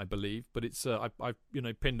 1, I believe. But it's I've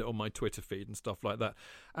pinned it on my Twitter feed and stuff like that.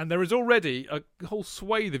 And there is already a whole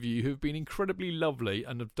swathe of you who've been incredibly lovely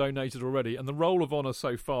and have donated already. And the roll of honour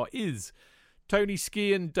so far is Tony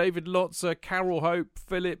Skian, David Lotzer, Carol Hope,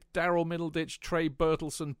 Philip, Daryl Middleditch, Trey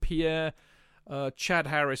Bertelson, Pierre, Chad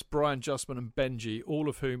Harris, Brian Justman and Benji, all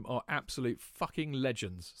of whom are absolute fucking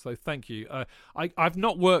legends. So thank you. I've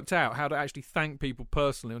not worked out how to actually thank people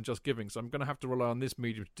personally on Just Giving, so I'm going to have to rely on this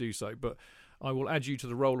medium to do so. But I will add you to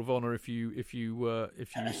the roll of honour if you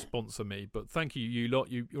sponsor me. But thank you, you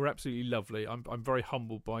lot. You're absolutely lovely. I'm very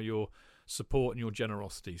humbled by your support and your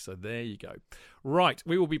generosity. So there you go. Right,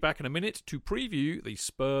 we will be back in a minute to preview the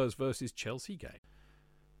Spurs versus Chelsea game.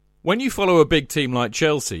 When you follow a big team like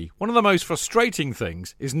Chelsea, one of the most frustrating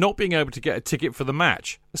things is not being able to get a ticket for the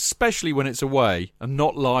match, especially when it's away and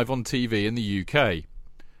not live on TV in the UK.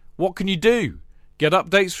 What can you do? Get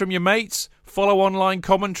updates from your mates? Follow online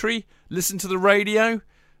commentary? Listen to the radio?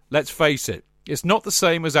 Let's face it, it's not the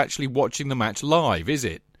same as actually watching the match live, is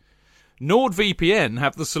it? NordVPN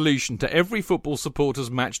have the solution to every football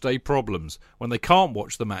supporter's matchday problems when they can't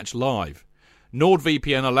watch the match live.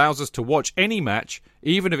 NordVPN allows us to watch any match,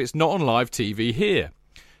 even if it's not on live TV here.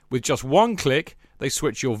 With just one click, they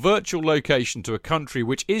switch your virtual location to a country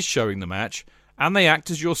which is showing the match, and they act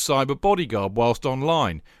as your cyber bodyguard whilst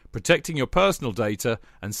online, protecting your personal data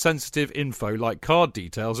and sensitive info like card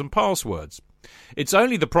details and passwords. It's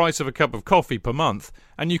only the price of a cup of coffee per month,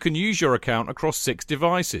 and you can use your account across 6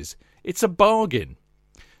 devices. It's a bargain.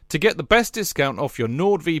 To get the best discount off your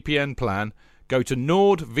NordVPN plan, go to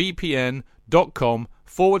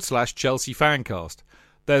nordvpn.com/Chelsea Fancast.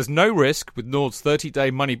 There's no risk with Nord's 30-day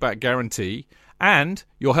money-back guarantee, and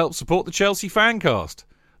you'll help support the Chelsea Fancast.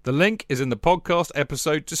 The link is in the podcast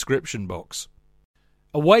episode description box.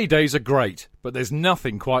 Away days are great, but there's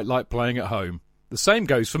nothing quite like playing at home. The same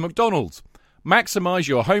goes for McDonald's. Maximise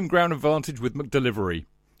your home ground advantage with McDelivery.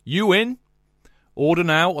 You in? Order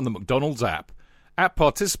now on the McDonald's app. At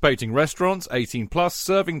participating restaurants, 18 plus,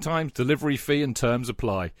 serving times, delivery fee and terms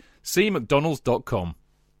apply. See mcdonalds.com.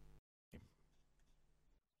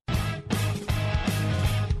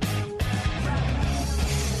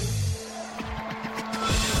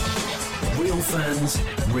 Real fans,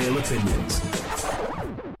 real opinions.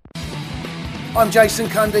 I'm Jason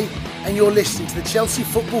Cundy, and you're listening to the Chelsea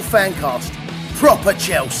Football Fancast. Proper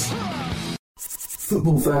Chelsea.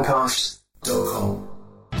 Footballfancast.com.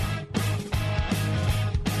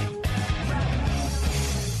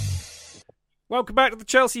 Welcome back to the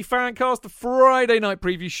Chelsea Fancast, the Friday night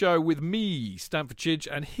preview show with me, Stamford Chidge,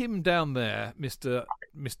 and him down there, Mr.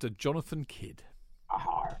 Jonathan Kidd.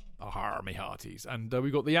 Ahar, me hearties. And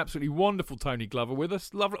we've got the absolutely wonderful Tony Glover with us.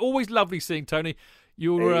 Always lovely seeing Tony.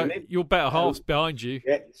 Your better half's behind you.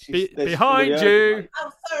 Yeah, behind you.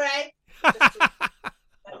 Oh, sorry.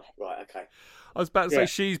 Right, okay. I was about to say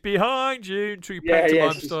she's behind you. True Yeah,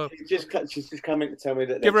 pantomime she's style. she's just come in to tell me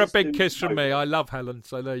that. Give her a big kiss from me. I love Helen,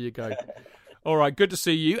 so there you go. All right, good to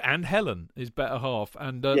see you and Helen, his better half.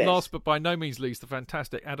 And Yes. last but by no means least, the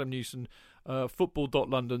fantastic Adam Newson,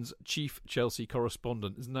 Football.London's chief Chelsea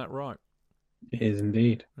correspondent. Isn't that right? It is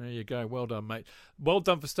indeed. There you go. Well done, mate. Well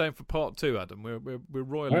done for staying for part 2, Adam. We're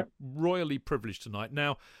royally privileged tonight.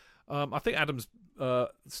 Now, I think Adam's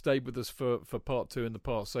stayed with us for part 2 in the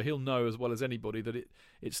past, so he'll know as well as anybody that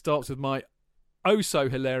it starts with my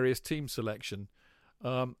oh-so-hilarious team selection.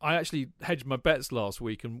 I actually hedged my bets last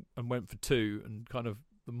week and went for 2, and kind of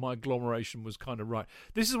my agglomeration was kind of right.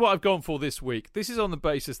 This is what I've gone for this week. This is on the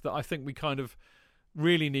basis that I think we kind of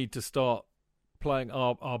really need to start playing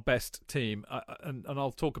our best team, and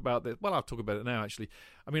I'll talk about this. Well, I'll talk about it now, actually.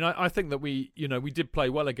 I mean, I think that we did play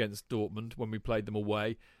well against Dortmund when we played them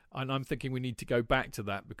away, and I'm thinking we need to go back to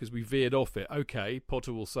that because we veered off it. Okay,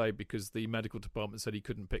 Potter will say because the medical department said he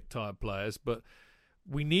couldn't pick tired players, but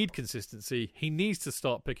we need consistency. He needs to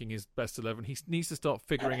start picking his best 11. He needs to start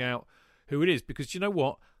figuring out who it is, because you know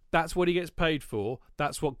what? That's what he gets paid for.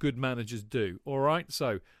 That's what good managers do. All right.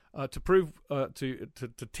 So to prove to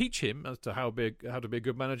teach him as to how to be a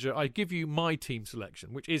good manager, I give you my team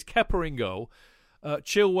selection, which is Kepa in goal,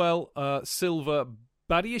 Chilwell, Silva,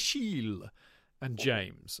 Badiashile, and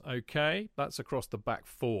James. Okay, that's across the back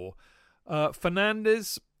 4.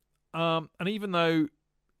 Fernandes, and even though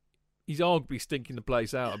he's arguably stinking the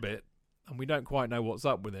place out a bit, and we don't quite know what's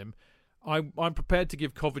up with him, I'm prepared to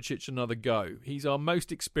give Kovacic another go. He's our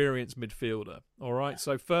most experienced midfielder. All right,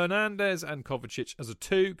 so Fernandes and Kovacic as a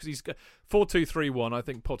 2, because he's 4-2-3-1. I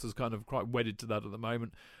think Potter's kind of quite wedded to that at the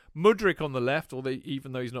moment. Mudryk on the left,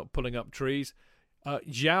 even though he's not pulling up trees.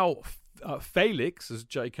 João Felix, as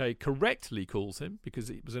JK correctly calls him,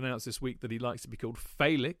 because it was announced this week that he likes to be called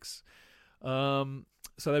Felix. So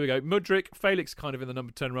there we go. Mudryk, Felix kind of in the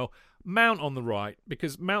number 10 role. Mount on the right,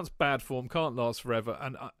 because Mount's bad form, can't last forever.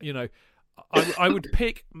 And, I would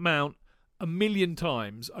pick Mount a million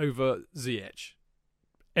times over Ziyech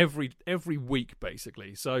every week,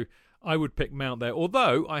 basically. So I would pick Mount there.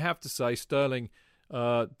 Although, I have to say, Sterling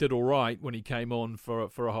did all right when he came on for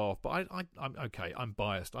a half. But I'm okay, I'm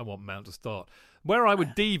biased. I want Mount to start. Where I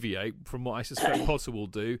would deviate from what I suspect Potter will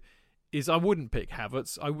do is I wouldn't pick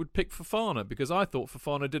Havertz. I would pick Fofana because I thought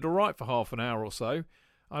Fofana did all right for half an hour or so.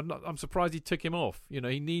 I'm surprised he took him off. You know,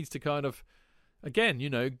 he needs to kind of, again, you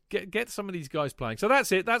know, get some of these guys playing. So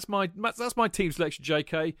that's it. That's my team selection,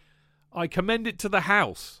 JK. I commend it to the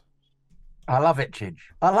house. I love it, Chidge.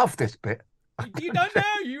 I love this bit. You don't know.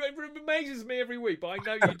 It amazes me every week, but I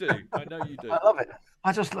know you do. I know you do. I love it.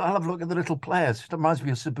 I love looking at the little players. It reminds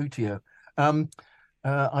me of Sabutio.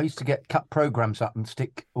 I used to get cut programs up and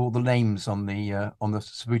stick all the names on the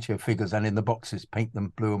Sabutio figures and in the boxes, paint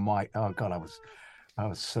them blue and white. Oh God, I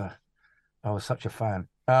was such a fan.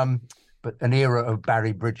 But an era of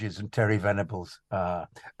Barry Bridges and Terry Venables.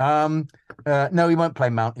 No, he won't play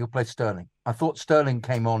Mount. He'll play Sterling. I thought Sterling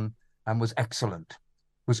came on and was excellent.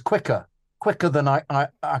 Was quicker than I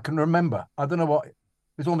can remember. I don't know what. It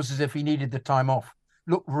was almost as if he needed the time off.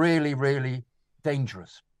 Looked really, really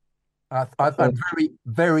dangerous. Very,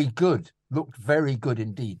 very good. Looked very good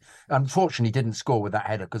indeed. Unfortunately, didn't score with that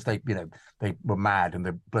header because they were mad, and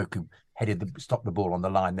the bloke who stopped the ball on the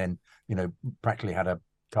line then, practically had a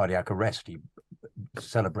cardiac arrest. He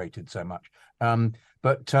celebrated so much. And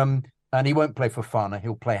he won't play Fofana.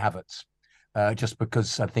 He'll play Havertz. Just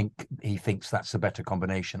because I think he thinks that's a better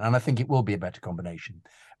combination, and I think it will be a better combination.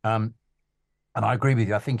 And I agree with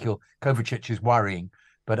you. I think Kovacic is worrying,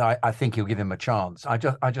 but I think he'll give him a chance. I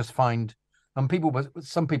just find, and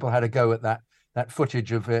some people had a go at that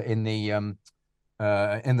footage of in the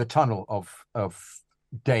tunnel of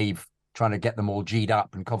Dave trying to get them all G'd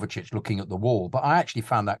up and Kovacic looking at the wall. But I actually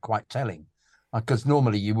found that quite telling, because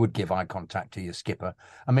normally you would give eye contact to your skipper.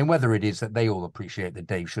 I mean, whether it is that they all appreciate that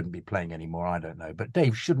Dave shouldn't be playing anymore, I don't know. But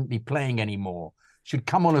Dave shouldn't be playing anymore. Should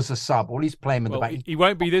come on as a sub, or at least play him in the back. He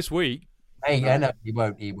won't be this week. Hey, no, he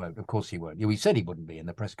won't. He won't. Of course he won't. He said he wouldn't be in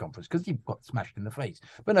the press conference because he got smashed in the face.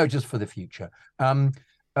 But no, just for the future.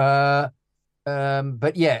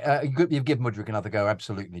 But yeah, you give Mudryk another go,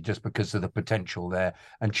 absolutely, just because of the potential there.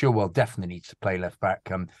 And Chilwell definitely needs to play left back.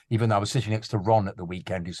 Even though I was sitting next to Ron at the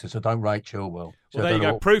weekend, who says, "So don't write Chilwell." So well, there you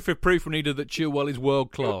go. Proof we needed that Chilwell is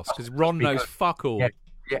world class, because Ron knows fuck all. Yeah,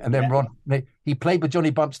 and then Ron, he played with Johnny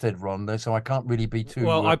Bumstead, Ron, though, so I can't really be too.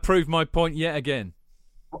 Well, I proved my point yet again.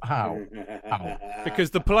 How?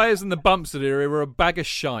 Because the players in the Bumstead area were a bag of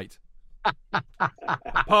shite.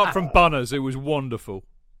 Apart from Bunners, who was wonderful.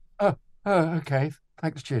 Oh, okay.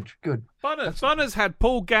 Thanks, Chidge. Good. Bunners had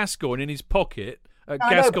Paul Gascoigne in his pocket at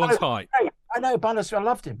Gascoigne's height. I know Bunners. I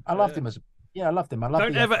loved him. I loved him.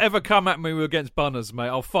 Don't ever come at me against Bunners, mate.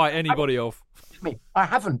 I'll fight anybody off. I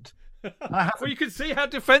haven't. Well, you can see how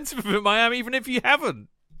defensive of him I am, even if you haven't.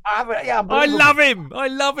 I love him. I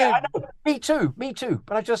love him. I know. Me too.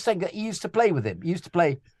 But I just think that he used to play with him. He used to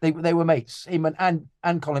play. They were mates. Him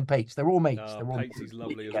and Colin Pates. They're all mates. Pates is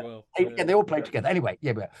lovely as well. Yeah, they all played together. Anyway,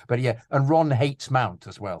 and Ron hates Mount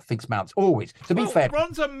as well. Thinks Mount's always. To be fair,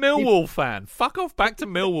 Ron's a Millwall fan. Fuck off back to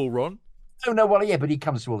Millwall, Ron. No, well, yeah, but he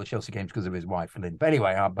comes to all the Chelsea games because of his wife, Lynn. But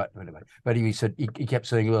anyway, but he said he kept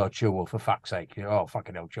saying, "Oh, Chilwell, for fuck's sake! Oh,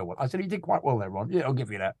 fucking hell, Chilwell." I said he did quite well there, Ron. Yeah, I'll give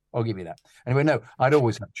you that. Anyway, no, I'd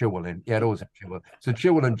always have Chilwell in. Yeah, I'd always have Chilwell. So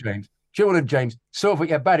Chilwell and James, Silver, Silver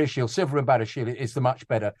and Badiashile is the much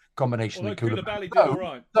better combination than Koulibaly did all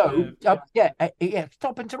right.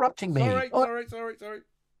 Stop interrupting me. Sorry.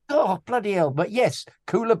 Oh, bloody hell! But yes,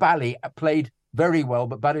 Koulibaly played very well,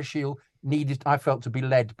 but Badiashile needed, I felt, to be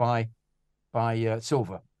led by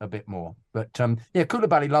Silva a bit more. But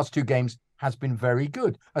Koulibaly last two games has been very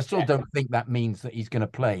good. I still don't think that means that he's going to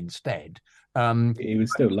play instead. He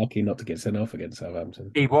was still lucky not to get sent off against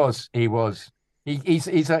Southampton. He was.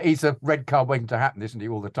 He's a red card waiting to happen, isn't he?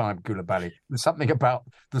 All the time, Koulibaly. There's something about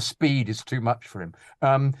the speed is too much for him.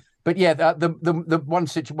 But yeah, the one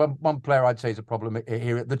player I'd say is a problem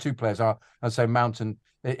here. The two players are, I'd say, Mount and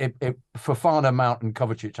Fofana, Mount and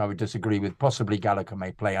Kovacic. I would disagree with. Possibly Gallagher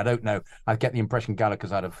may play. I don't know. I get the impression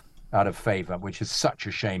Gallagher's out of favour, which is such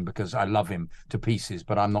a shame because I love him to pieces,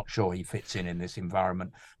 but I'm not sure he fits in this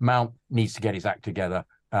environment. Mount needs to get his act together,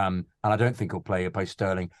 and I don't think he'll play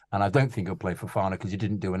Sterling, and I don't think he'll play Fofana because he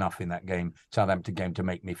didn't do enough in that Southampton game, to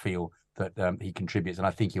make me feel that he contributes, and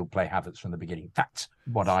I think he'll play Havertz from the beginning. That's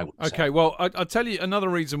what I would say. Okay, well, I'll tell you another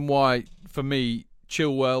reason why, for me,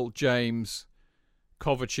 Chilwell, James,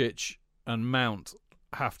 Kovacic and Mount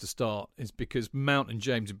have to start is because Mount and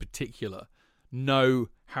James in particular know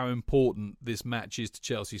how important this match is to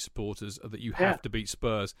Chelsea supporters, that you have to beat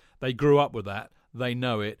Spurs. They grew up with that. They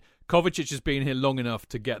know it. Kovacic has been here long enough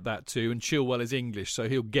to get that too, and Chilwell is English, so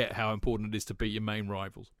he'll get how important it is to beat your main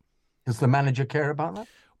rivals. Does the manager care about that?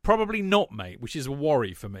 Probably not, mate, which is a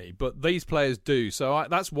worry for me. But these players do, so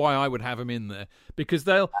that's why I would have him in there, because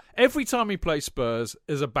every time he plays Spurs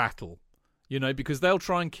is a battle. because they'll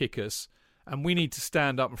try and kick us, and we need to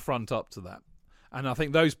stand up and front up to that. And I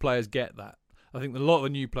think those players get that. I think a lot of the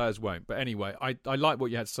new players won't. But anyway, I like what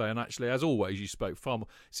you had to say, and actually, as always, you spoke far more.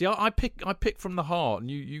 See, I pick from the heart, and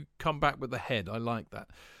you come back with the head. I like that.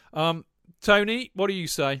 Tony, what do you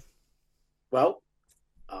say? Well,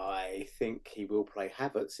 I think he will play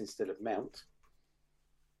Havertz instead of Mount.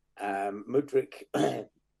 Mudryk,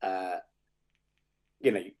 I'm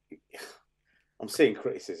seeing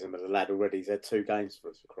criticism of the lad already. He's had 2 games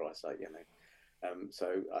for us, for Christ's sake,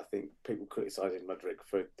 So I think people criticising Mudryk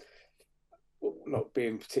for not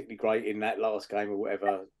being particularly great in that last game or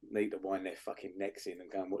whatever need to wind their fucking necks in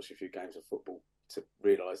and go and watch a few games of football to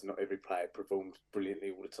realise not every player performs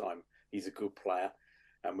brilliantly all the time. He's a good player,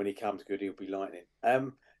 and when he comes good, he'll be lightning.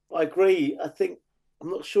 I agree. I'm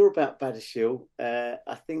not sure about Badiashile.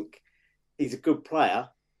 I think he's a good player,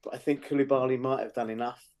 but I think Koulibaly might have done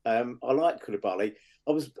enough. I like Koulibaly.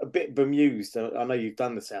 I was a bit bemused. I know you've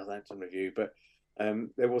done the Southampton review, but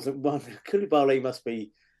there wasn't one. Koulibaly must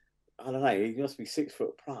be, I don't know, he must be 6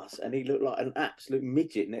 foot plus, and he looked like an absolute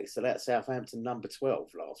midget next to that Southampton number 12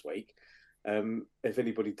 last week. If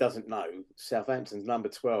anybody doesn't know, Southampton's number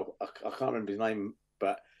 12, I can't remember his name,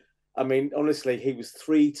 but I mean, honestly, he was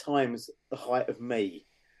 3 times the height of me,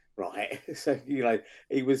 right? So, he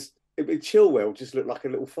was, Chilwell just looked like a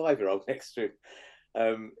little 5-year-old next to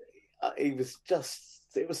him. He was just,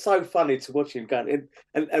 it was so funny to watch him going,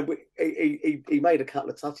 and he made a couple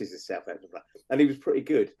of touches as Southampton, and he was pretty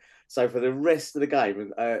good. So for the rest of the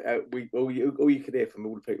game, all you could hear from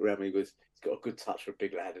all the people around me was, he's got a good touch for a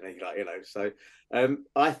big lad, and So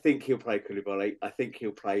I think he'll play Koulibaly. I think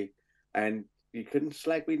he'll play, and you couldn't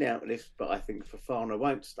slag me down to this, but I think Fofana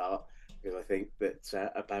won't start because I think that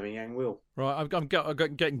Aubameyang will. Right, I'm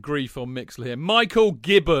getting grief on Mixler here. Michael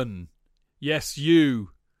Gibbon, yes,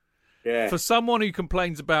 you. Yeah. For someone who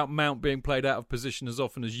complains about Mount being played out of position as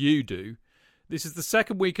often as you do, this is the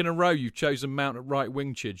 2nd week in a row you've chosen Mount at right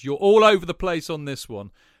wing, Chidge. You're all over the place on this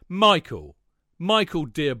one. Michael,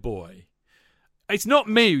 dear boy. It's not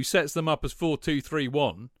me who sets them up as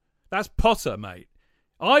 4-2-3-1. That's Potter, mate.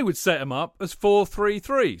 I would set him up as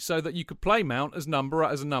 4-3-3 so that you could play Mount as a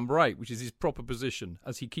number 8, which is his proper position,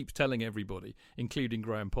 as he keeps telling everybody, including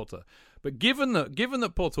Graham Potter. But given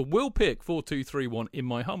that Potter will pick 4-2-3-1, in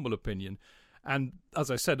my humble opinion, and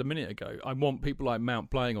as I said a minute ago, I want people like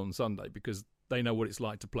Mount playing on Sunday because they know what it's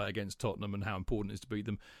like to play against Tottenham and how important it is to beat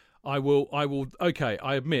them. I will. Okay,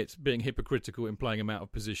 I admit being hypocritical in playing him out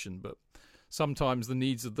of position, but sometimes the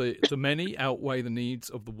needs of the many outweigh the needs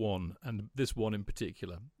of the one, and this one in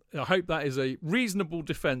particular. I hope that is a reasonable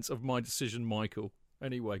defence of my decision, Michael.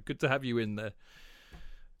 Anyway, good to have you in there.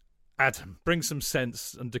 Adam, bring some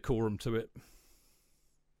sense and decorum to it.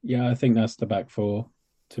 Yeah, I think that's the back 4.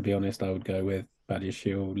 To be honest, I would go with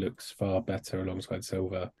Badiashile. Looks far better alongside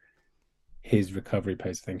Silva. His recovery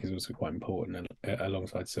pace, I think, is also quite important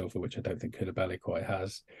alongside Silva, which I don't think Koulibaly quite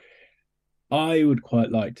has. I would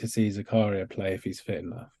quite like to see Zakaria play if he's fit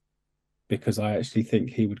enough, because I actually think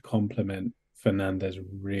he would complement Fernandes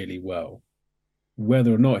really well.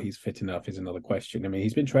 Whether or not he's fit enough is another question. I mean,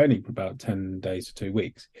 he's been training for about 10 days to 2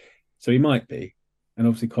 weeks, so he might be. And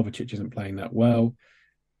obviously Kovacic isn't playing that well.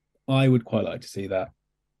 I would quite like to see that.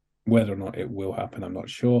 Whether or not it will happen, I'm not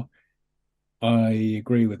sure. I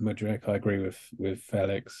agree with Mudryk. I agree with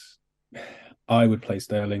Felix. I would play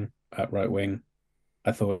Sterling at right wing.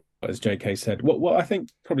 I thought, as JK said, what I think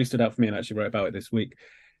probably stood out for me, and actually wrote about it this week,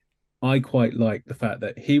 I quite like the fact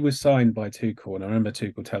that he was signed by Tuchel, and I remember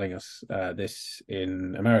Tuchel telling us this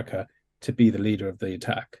in America, to be the leader of the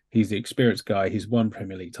attack. He's the experienced guy. He's won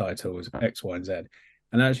Premier League titles, X, Y, and Z.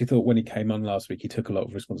 And I actually thought when he came on last week, he took a lot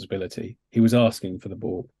of responsibility. He was asking for the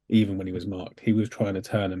ball, even when he was marked. He was trying to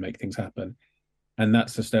turn and make things happen. And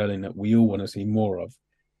that's the Sterling that we all want to see more of.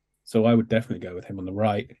 So I would definitely go with him on the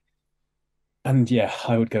right. And yeah,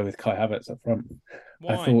 I would go with Kai Havertz up front.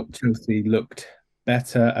 Why? I thought Chelsea looked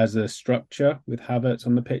better as a structure with Havertz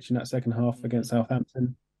on the pitch in that second half against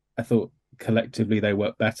Southampton. I thought collectively they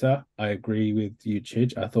worked better. I agree with you,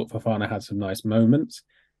 Chidge. I thought Fofana had some nice moments.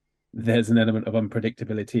 There's an element of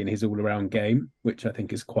unpredictability in his all-around game, which I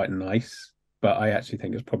think is quite nice. But I actually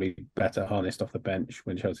think it's probably better harnessed off the bench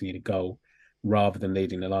when Chelsea need a goal rather than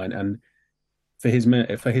leading the line. And for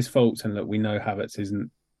his faults, and look, we know Havertz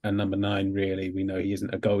isn't a number 9 really. We know he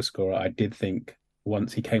isn't a goal scorer. I did think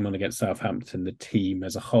once he came on against Southampton, the team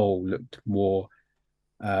as a whole looked more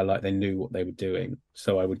like they knew what they were doing.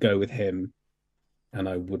 So I would go with him, and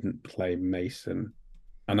I wouldn't play Mason.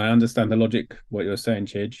 And I understand the logic, what you're saying,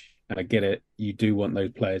 Chidge, and I get it. You do want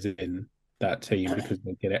those players in that team because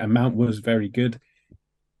they get it. And Mount was very good,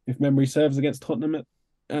 if memory serves, against Tottenham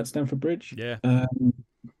at Stamford Bridge. Yeah.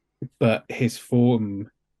 But his form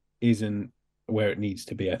isn't where it needs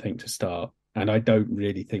to be, I think, to start. And I don't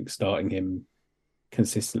really think starting him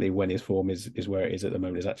consistently when his form is where it is at the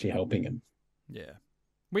moment is actually helping him. Yeah.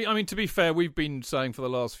 To be fair, we've been saying for the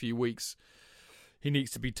last few weeks he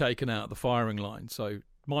needs to be taken out of the firing line. So,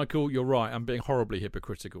 Michael, you're right. I'm being horribly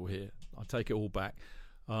hypocritical here. I take it all back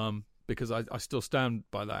because I still stand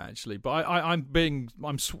by that, actually. But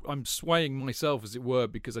I'm swaying myself, as it were,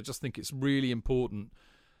 because I just think it's really important,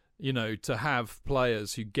 to have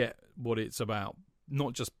players who get what it's about,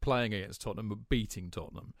 not just playing against Tottenham, but beating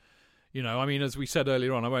Tottenham. As we said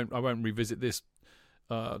earlier on, I won't revisit this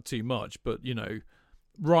too much, but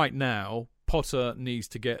right now Potter needs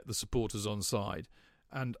to get the supporters on side,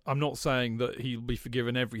 and I'm not saying that he'll be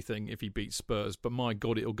forgiven everything if he beats Spurs, but my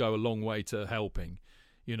God, it'll go a long way to helping.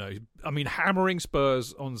 Hammering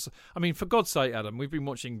Spurs on. For God's sake, Adam, we've been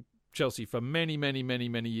watching Chelsea for many, many, many,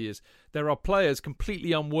 many years. There are players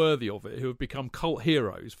completely unworthy of it who have become cult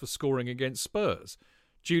heroes for scoring against Spurs.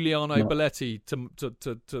 Giuliano Belletti,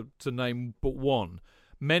 to name but one.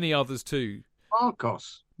 Many others too.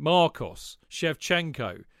 Marcos,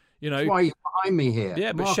 Shevchenko. That's why he's behind me here.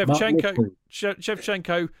 Yeah, but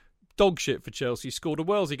Shevchenko, dog shit for Chelsea, scored a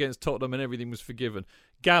Wells against Tottenham and everything was forgiven.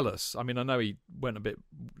 Gallus, I know he went a bit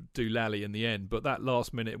doolally in the end, but that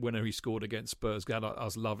last minute winner he scored against Spurs got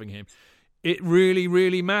us loving him. It really,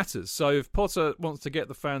 really matters. So if Potter wants to get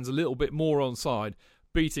the fans a little bit more on side,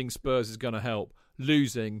 beating Spurs is going to help.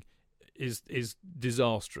 Losing is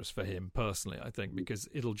disastrous for him personally, I think, because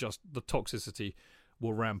the toxicity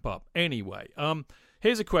will ramp up. Anyway,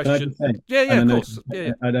 here's a question. Of course.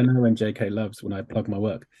 Yeah. I don't know when JK loves when I plug my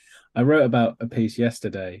work. I wrote about a piece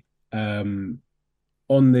yesterday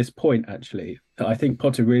on this point, actually, that I think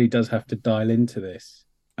Potter really does have to dial into this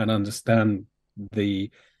and understand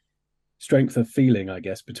the strength of feeling, I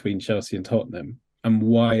guess, between Chelsea and Tottenham and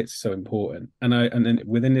why it's so important. And then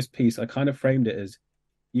within this piece, I kind of framed it as,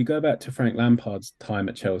 you go back to Frank Lampard's time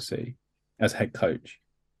at Chelsea as head coach.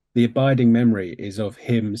 The abiding memory is of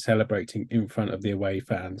him celebrating in front of the away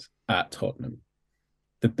fans at Tottenham.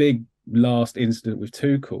 The big last incident with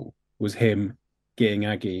Tuchel was him getting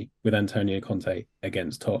aggy with Antonio Conte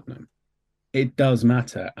against Tottenham. It does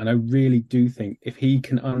matter. And I really do think if he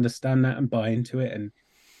can understand that and buy into it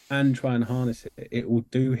and try and harness it, it will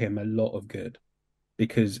do him a lot of good.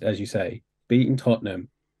 Because, as you say, beating Tottenham,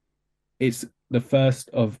 it's the first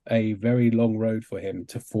of a very long road for him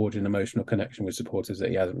to forge an emotional connection with supporters that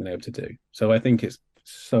he hasn't been able to do. So I think it's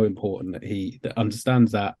so important that he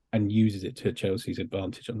understands that and uses it to Chelsea's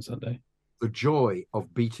advantage on Sunday. The joy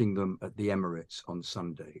of beating them at the Emirates on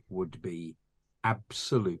Sunday would be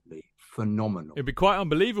absolutely phenomenal. It'd be quite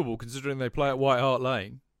unbelievable considering they play at White Hart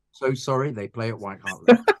Lane. So sorry, they play at White Hart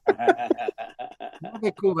Lane. What do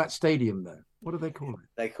they call that stadium, though? What do they call it?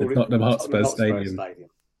 They call it Tottenham Hotspur Stadium.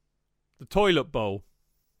 The Toilet Bowl.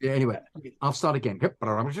 Yeah, anyway, I'll start again.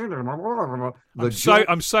 I'm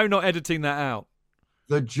so not editing that out.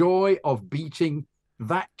 The joy of beating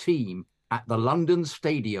that team at the London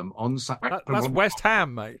Stadium on Saturday. That's West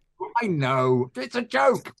Ham, mate. I know. It's a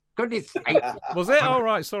joke. Goodness sake. Was it? All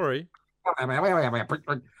right, sorry.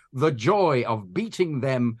 The joy of beating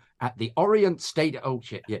them at the Orient Stadium. Oh,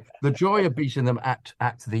 shit, yeah. The joy of beating them at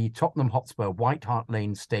the Tottenham Hotspur White Hart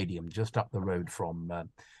Lane Stadium, just up the road from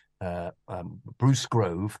Bruce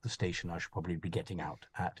Grove, the station I should probably be getting out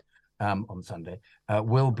at on Sunday,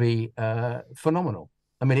 will be phenomenal.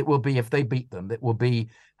 It will be, if they beat them, it will be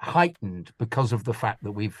heightened because of the fact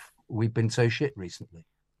that we've been so shit recently.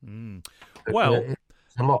 Well,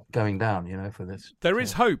 it's a lot going down, for this. There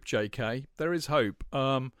is hope, JK. There is hope.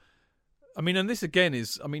 And this again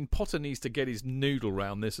is, Potter needs to get his noodle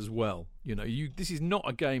round this as well. This is not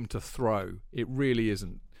a game to throw. It really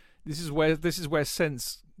isn't. This is where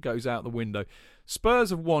sense goes out the window. Spurs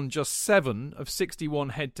have won just 7 of 61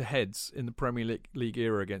 head-to-heads in the Premier League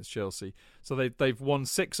era against Chelsea. So they've won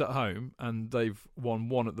 6 at home and they've won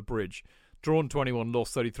 1 at the Bridge. Drawn 21,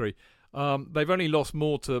 lost 33. They've only lost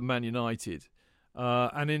more to Man United.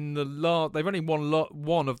 And in they've only won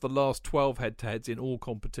 1 of the last 12 head-to-heads in all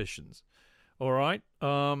competitions. All right?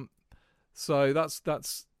 So that's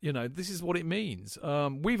this is what it means.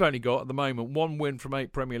 We've only got, at the moment, 1 win from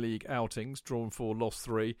 8 Premier League outings, drawn 4, lost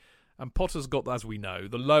 3. And Potter's got, as we know,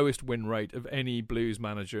 the lowest win rate of any Blues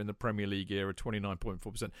manager in the Premier League era,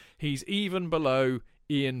 29.4%. He's even below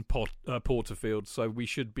Ian Porterfield, so we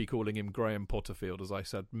should be calling him Graham Potterfield, as I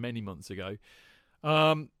said many months ago.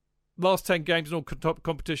 Last 10 games in all top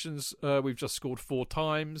competitions, we've just scored 4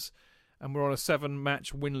 times. and we're on a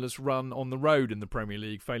 7-match winless run on the road in the Premier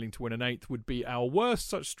League. Failing to win an 8th would be our worst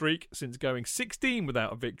such streak since going 16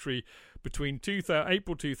 without a victory between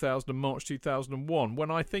April 2000 and March 2001,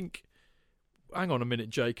 when I think... Hang on a minute,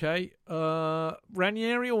 JK.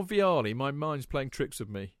 Ranieri or Vialli? My mind's playing tricks with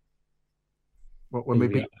me. What, when we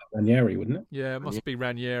beat Ranieri, wouldn't it? Yeah, it must be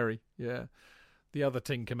Ranieri. Yeah, the other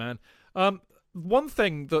Tinker Man. One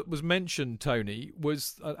thing that was mentioned, Tony,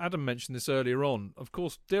 was Adam mentioned this earlier on. Of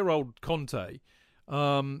course, dear old Conte,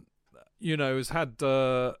 has had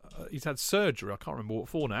he's had surgery. I can't remember what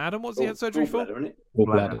for now. Adam, what's he had surgery for?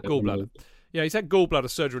 Gallbladder. Yeah, he's had gallbladder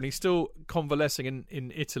surgery, and he's still convalescing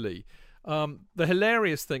in Italy. The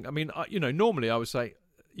hilarious thing, I mean, normally I would say,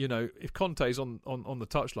 if Conte's on the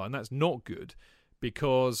touchline, that's not good,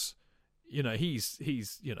 because he'll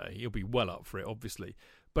be well up for it, obviously.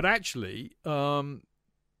 But actually,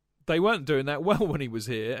 they weren't doing that well when he was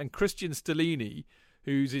here, and Christian Stellini,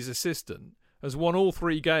 who's his assistant, has won all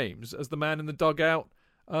 3 games as the man in the dugout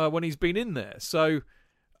when he's been in there. So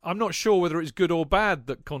I'm not sure whether it's good or bad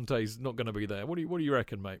that Conte's not going to be there. What do you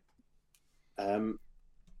reckon, mate?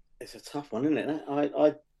 It's a tough one, isn't it?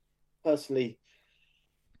 I personally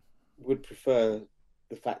would prefer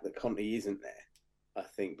the fact that Conte isn't there, I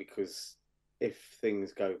think, because if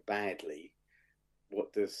things go badly,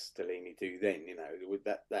 what does Stellini do then?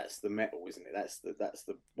 That's the metal, isn't it? That's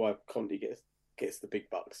the why Conte gets the big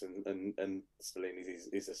bucks and Stellini's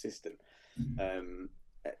his assistant.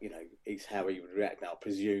 It's how he would react. Now, I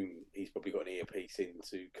presume he's probably got an earpiece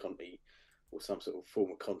into Conte or some sort of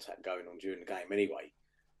form of contact going on during the game anyway.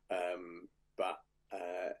 But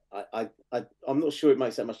I'm not sure it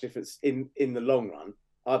makes that much difference in the long run.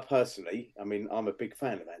 I'm a big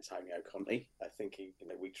fan of Antonio Conte. I think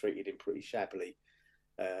we treated him pretty shabbily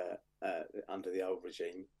under the old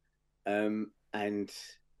regime, and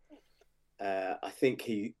I think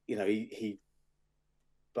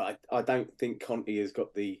but I don't think Conte has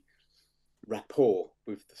got the rapport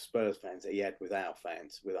with the Spurs fans that he had with our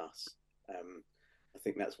fans, with us. I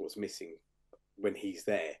think that's what's missing when he's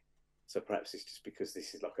there. So perhaps it's just because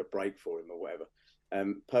this is like a break for him or whatever.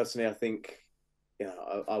 Personally, I think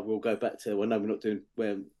I will go back to. Well, no,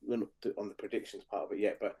 we're not on the predictions part of it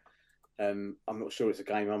yet, but I'm not sure it's a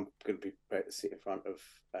game I'm going to be prepared to sit in front of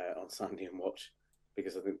on Sunday and watch,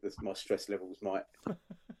 because I think my stress levels might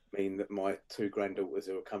mean that my 2 granddaughters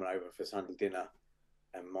who are coming over for Sunday dinner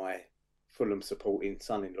and my Fulham supporting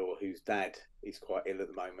son-in-law, whose dad is quite ill at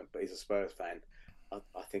the moment, but he's a Spurs fan,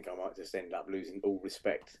 I think I might just end up losing all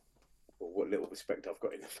respect, or what little respect I've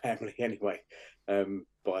got in the family anyway,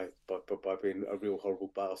 by being a real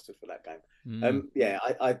horrible bastard for that game.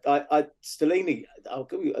 I Stellini, I'll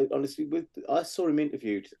give you honestly, I saw him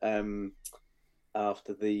interviewed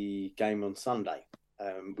after the game on Sunday,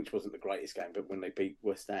 which wasn't the greatest game, but when they beat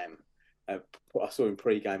West Ham, I saw him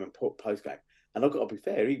pre-game and post-game, and I've got to be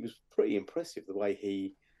fair, he was pretty impressive the way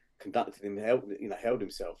he conducted him, held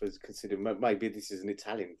himself, as considering maybe this is an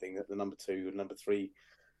Italian thing, that the number 2 and number 3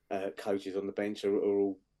 coaches on the bench are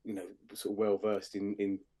all sort of well versed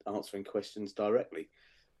in answering questions directly.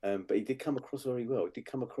 But he did come across very well. He did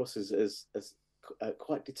come across as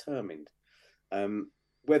quite determined.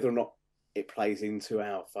 Whether or not it plays into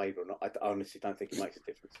our favour or not, I honestly don't think it makes a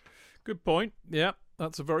difference. Good point. Yeah,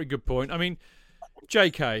 that's a very good point. I mean,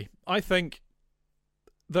 JK, I think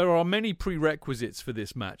there are many prerequisites for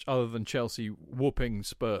this match other than Chelsea whooping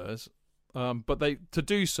Spurs. But to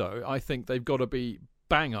do so, I think they've got to be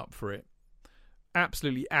bang up for it,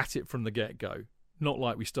 absolutely at it from the get-go, not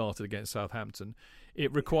like we started against Southampton.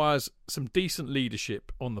 It requires some decent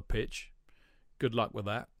leadership on the pitch. Good luck with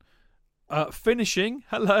that. Finishing,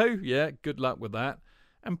 good luck with that.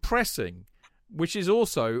 And pressing, which is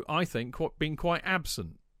also, I think, been quite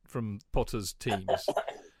absent from Potter's teams.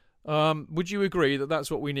 Would you agree that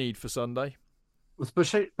that's what we need for Sunday?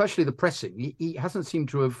 Especially the pressing. He hasn't seemed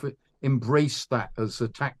to have embraced that as a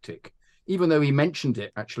tactic, even though he mentioned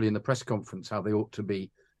it actually in the press conference, how they ought to be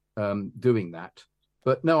doing that.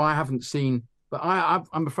 But no, I haven't seen. But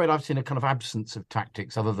I'm afraid I've seen a kind of absence of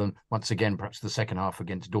tactics, other than once again perhaps the second half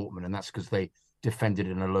against Dortmund, and that's because they defended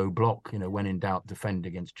in a low block. When in doubt, defend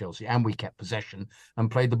against Chelsea, and we kept possession and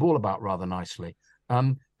played the ball about rather nicely.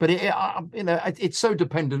 But it's so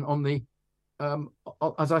dependent on the,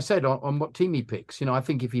 as I said, on what team he picks. I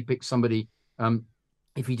think if he picks somebody,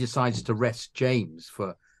 if he decides to rest James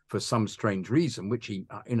for some strange reason, which he,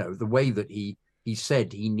 the way that he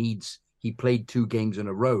said he played 2 games in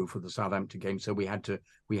a row for the Southampton game, so we had to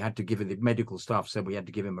give him, the medical staff said we had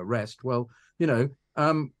to give him a rest. Well,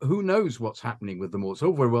 who knows what's happening with them all? It's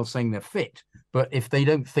all very well saying they're fit, but if they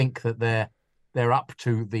don't think that they're up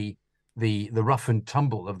to the the rough and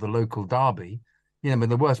tumble of the local derby. I mean,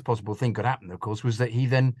 the worst possible thing could happen, of course, was that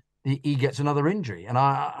he gets another injury, and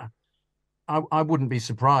I wouldn't be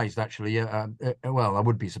surprised, actually. Well, I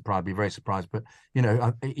would be surprised, be very surprised, but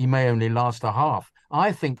he may only last a half.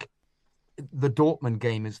 I think the Dortmund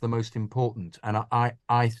game is the most important, and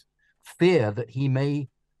I fear that he may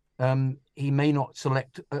not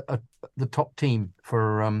select the top team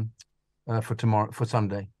for tomorrow, for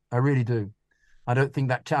Sunday. I really do. I don't think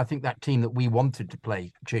that. I think that team that we wanted to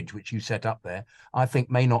play, Chidge, which you set up there, I think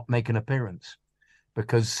may not make an appearance,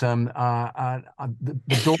 because the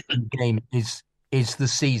Dortmund game is the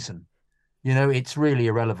season. It's really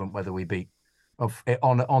irrelevant whether we beat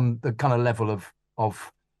on the kind of level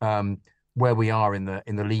of where we are in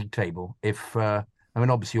the league table. I mean,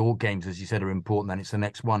 obviously all games, as you said, are important, and it's the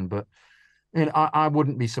next one. But I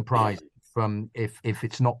wouldn't be surprised if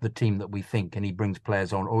it's not the team that we think, and he brings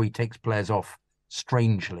players on, or he takes players off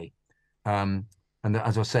strangely. And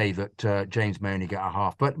as I say, that James may only get a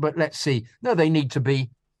half. But let's see. No, they need to be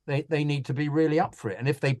really up for it. And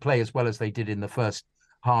if they play as well as they did in the first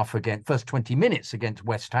 20 minutes against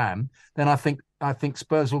West Ham, then I think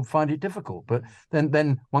Spurs will find it difficult. But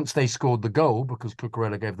then once they scored the goal, because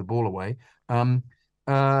Cucurella gave the ball away,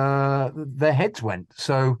 their heads went.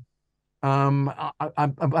 So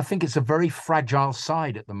I think it's a very fragile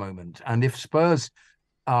side at the moment. And if Spurs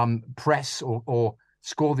press or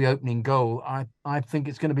score the opening goal, I think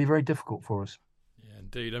it's going to be very difficult for us. Yeah,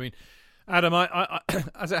 indeed. I mean, Adam, I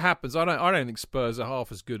as it happens, I don't think Spurs are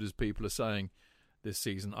half as good as people are saying this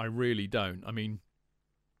season. I really don't. I mean,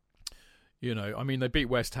 they beat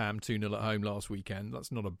West Ham 2-0 at home last weekend.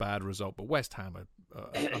 That's not a bad result, but West Ham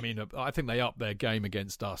I think they upped their game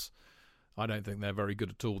against us. I don't think they're very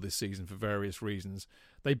good at all this season for various reasons.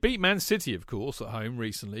 They beat Man City, of course, at home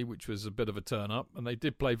recently, which was a bit of a turn-up, and they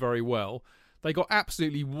did play very well. They got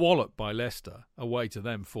absolutely walloped by Leicester, away to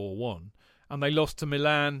them 4-1, and they lost to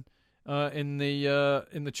Milan in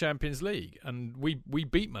the Champions League, and we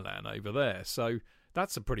beat Milan over there. So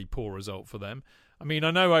that's a pretty poor result for them. I mean,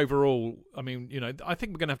 I know overall, I think we're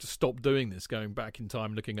going to have to stop doing this, going back in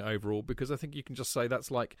time, looking at overall, because I think you can just say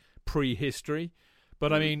that's like prehistory.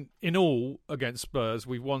 But I mean, in all, against Spurs,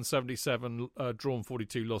 we've won 77, drawn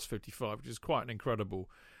 42, lost 55, which is quite an incredible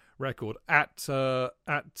record. At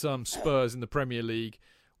Spurs in the Premier League,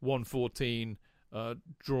 won 14,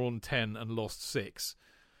 drawn 10, and lost 6.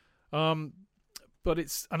 But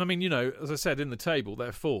as I said, in the table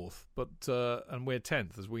they're 4th, and we're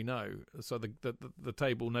 10th, as we know. So the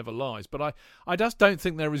table never lies. But I just don't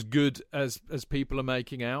think they're as good as people are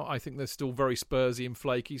making out. I think they're still very Spursy and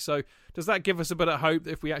flaky. So does that give us a bit of hope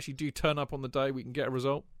that if we actually do turn up on the day, we can get a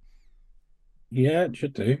result? Yeah, it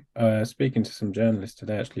should do. Speaking to some journalists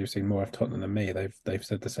today, actually, who've seen more of Tottenham than me, they've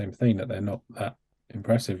said the same thing, that they're not that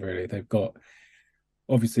impressive, really. They've got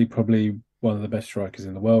obviously probably one of the best strikers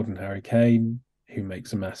in the world in Harry Kane, who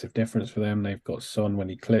makes a massive difference for them. They've got Son when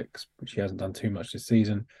he clicks, which he hasn't done too much this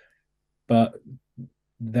season. But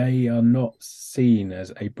they are not seen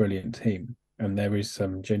as a brilliant team, and there is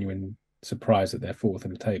some genuine surprise that they're 4th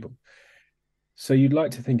in the table. So you'd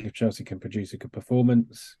like to think if Chelsea can produce a good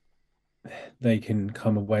performance, they can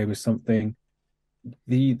come away with something.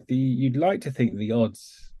 You'd like to think the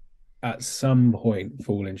odds at some point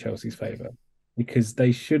fall in Chelsea's favour, because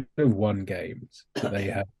they should have won games that they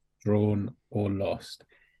have drawn or lost.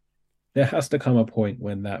 There has to come a point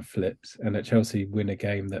when that flips, and that Chelsea win a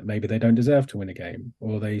game that maybe they don't deserve to win a game,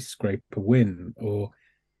 or they scrape a win, or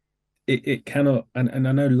it cannot. And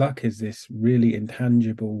I know luck is this really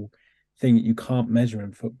intangible thing that you can't measure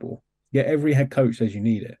in football, yet every head coach says you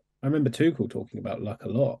need it. I remember Tuchel talking about luck a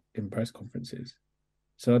lot in press conferences.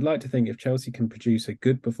 So I'd like to think if Chelsea can produce a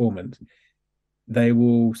good performance, they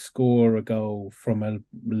will score a goal from a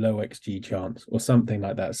low XG chance or something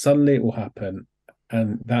like that. Suddenly it will happen,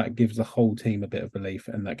 and that gives the whole team a bit of belief,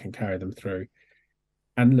 and that can carry them through.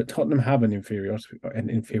 And look, Tottenham have an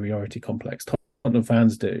inferiority complex. Tottenham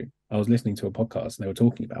fans do. I was listening to a podcast and they were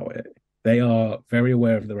talking about it. They are very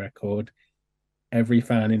aware of the record. Every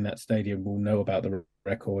fan in that stadium will know about the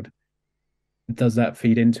record. Does that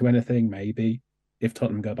feed into anything? Maybe. If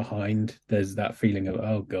Tottenham go behind, there's that feeling of,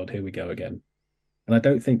 oh God, here we go again. And I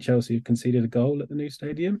don't think Chelsea have conceded a goal at the new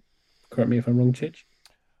stadium. Correct me if I'm wrong, Chidge.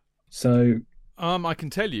 So, I can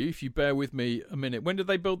tell you, if you bear with me a minute. When did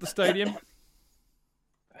they build the stadium?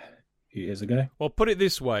 A few years ago. Well, put it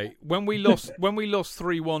this way: when we lost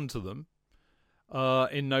 3-1 to them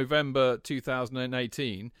in November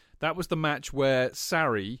 2018, that was the match where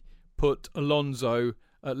Sarri put Alonso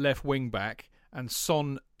at left wing back, and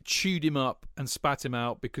Son chewed him up and spat him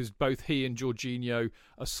out because both he and Jorginho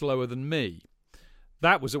are slower than me.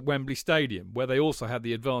 That was at Wembley Stadium, where they also had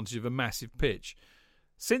the advantage of a massive pitch.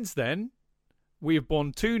 Since then, we have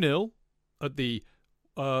won 2-0 at the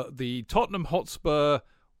Tottenham Hotspur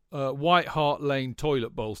White Hart Lane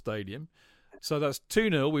Toilet Bowl Stadium. So that's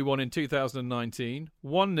 2-0 we won in 2019,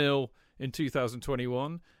 1-0 in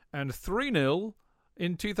 2021, and 3-0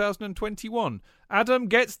 in 2021. Adam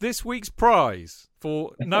gets this week's prize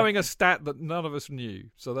for knowing a stat that none of us knew.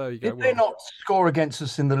 So there you go. Did they not score against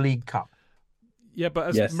us in the League Cup? Yeah, but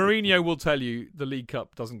as Mourinho will tell you, the League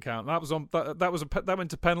Cup doesn't count. That was that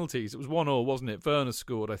went to penalties. It was 1-1, wasn't it? Werner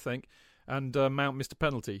scored, I think, and Mount missed a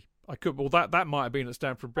penalty. That might have been at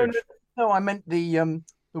Stamford Bridge. No, I meant the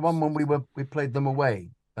one when we played them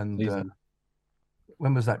away. And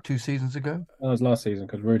when was that? 2 seasons ago? That was last season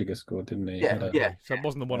because Rudiger scored, didn't he? Yeah. So it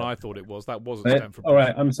wasn't the one I thought it was. That wasn't Stamford Bridge. All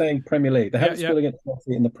right, I'm saying Premier League. They haven't scored against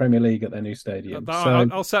Chelsea in the Premier League at their new stadium.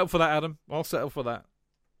 I'll settle for that, Adam. I'll settle for that.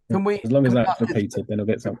 As long as that's repeated, then he'll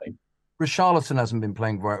get something. Richarlison hasn't been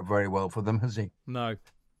playing very, very well for them, has he? No.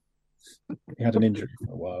 He had an injury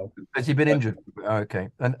for a while. Has he been injured? Okay.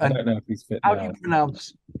 And I don't know if he's fit how now. do you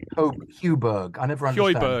pronounce Højbjerg? I never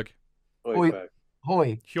understand. Højbjerg.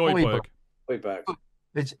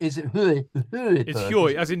 Is it Højbjerg? It's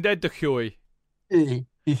Høj, as in dead to Høj.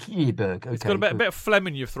 Højbjerg. Okay. It's got a bit of phlegm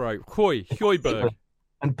in your throat. Højbjerg.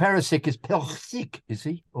 And Perisic is Perisic, is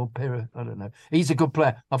he? Or I don't know. He's a good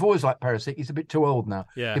player. I've always liked Perisic. He's a bit too old now.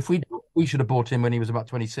 Yeah. If we should have bought him when he was about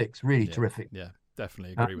 26. Really terrific. Yeah,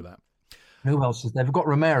 definitely agree with that. Who else is there? They've got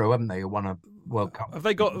Romero, haven't they? Who won a World Cup? Have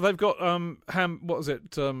they got? They've got What was it?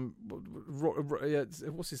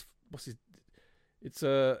 What's his? It's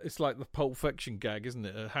like the Pulp Fiction gag, isn't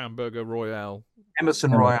it? A hamburger royale.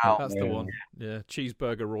 Emerson Royale. That's the one. Yeah,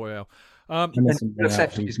 cheeseburger royale.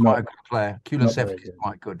 Kulusevski is quite a good player. Kulusevski is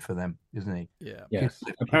quite good for them, isn't he? Yeah. Yes.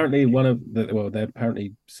 Apparently, they're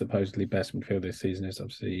apparently supposedly best midfielder this season is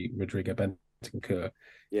obviously Rodrigo Bentancur.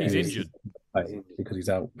 Yeah, he's injured because he's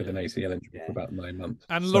out with an ACL injury for about 9 months.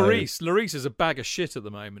 And Lloris is a bag of shit at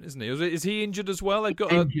the moment, isn't he? Is he injured as well? They've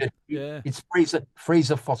got It's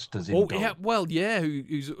Fraser Foster's in goal. Yeah, well, yeah,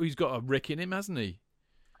 who's got a rick in him, hasn't he?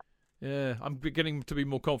 Yeah, I'm beginning to be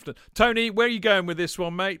more confident. Tony, where are you going with this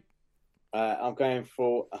one, mate? I'm going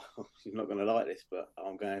for. You're not going to like this, but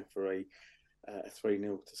I'm going for a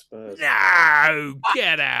 3-0 to Spurs. No,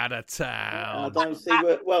 get out of town. I don't see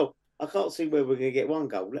where. Well, I can't see where we're going to get one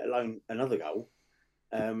goal, let alone another goal.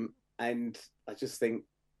 And I just think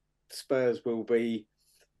Spurs will be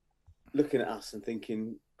looking at us and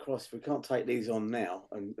thinking, Christ, if we can't take these on now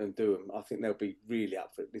and do them, I think they'll be really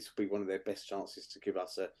up for it. This will be one of their best chances to give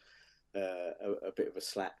us a bit of a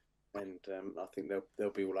slap. And I think they'll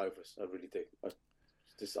be all over us. I really do.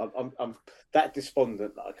 I'm that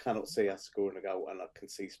despondent that I cannot see us scoring a goal, and I can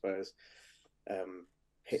see Spurs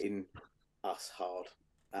hitting us hard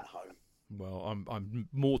at home. Well, I'm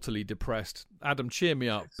mortally depressed. Adam, cheer me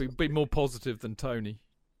up. Be more positive than Tony.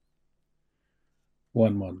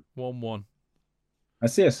 1-1. 1-1. I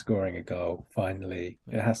see us scoring a goal. Finally,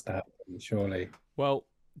 it has to happen. Surely. Well,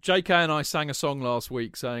 JK and I sang a song last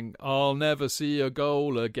week saying, "I'll never see a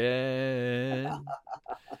goal again."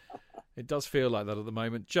 It does feel like that at the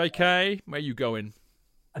moment. JK, where are you going?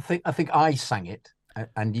 I think I sang it,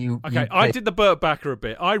 and you. Okay, I did the Burt Backer a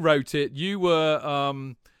bit. I wrote it. You were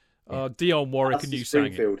Dion Warwick, and you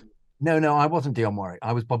sang it. No, I wasn't Dion Warwick.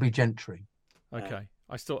 I was Bobby Gentry. Okay,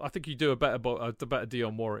 I think you do a better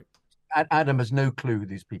Dion Warwick. Adam has no clue who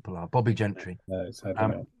these people are. Bobby Gentry. No, it's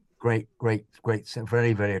great,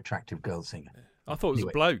 very, very attractive girl singer. I thought it was a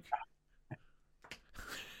bloke.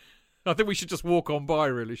 I think we should just walk on by,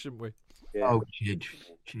 really, shouldn't we? Yeah. Oh, Chidge.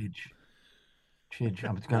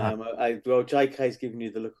 Well, JK's giving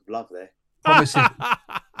you the look of love there.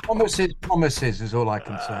 Promises is all I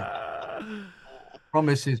can say.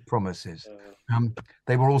 Promises.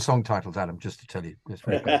 They were all song titles, Adam, just to tell you.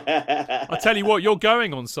 I tell you what, you're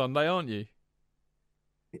going on Sunday, aren't you?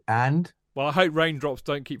 And? Well, I hope raindrops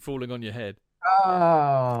don't keep falling on your head.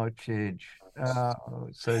 Oh, Chidge. Oh,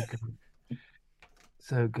 so good.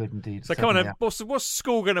 So good indeed. So come on, what's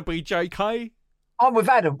score going to be, JK? I'm with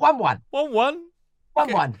Adam. 1-1. 1-1?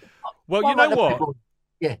 1-1. Well, you know what?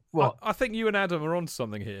 Yeah, what? I think you and Adam are on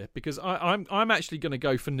something here, because I'm actually going to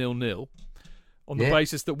go for 0-0 on the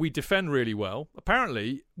basis that we defend really well.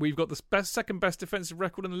 Apparently, we've got the second best defensive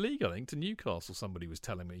record in the league, I think, to Newcastle, somebody was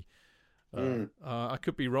telling me. I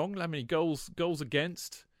could be wrong. How many goals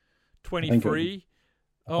against? 23.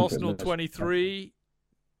 Arsenal 23.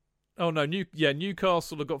 Oh no,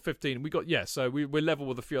 Newcastle have got 15. So we're level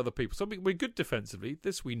with a few other people. So we're good defensively.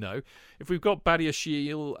 This we know. If we've got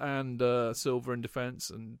Badiashile and Silva in defence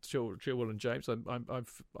and Chilwell and James,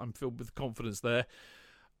 I'm filled with confidence there.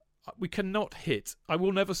 We cannot hit. I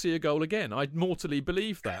will never see a goal again. I mortally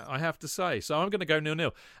believe that, I have to say. So I'm going to go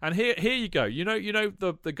 0-0. And here you go. You know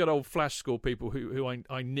the good old flash score people who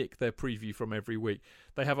I nick their preview from every week.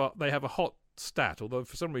 They have a hot stat, although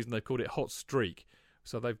for some reason they called it hot streak.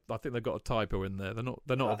 So I think they've got a typo in there. They're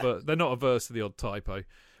not averse to the odd typo.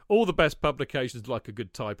 All the best publications like a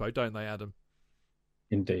good typo, don't they, Adam?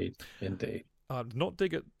 Indeed. Not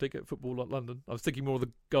dig at Football Like London. I was thinking more of the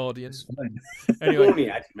Guardian. Anyway,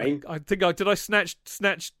 I think did I snatch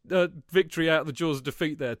victory out of the jaws of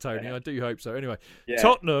defeat there, Tony? Yeah. I do hope so. Anyway, yeah.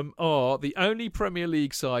 Tottenham are the only Premier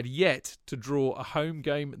League side yet to draw a home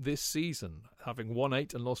game this season, having won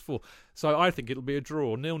 8 and lost 4. So I think it'll be a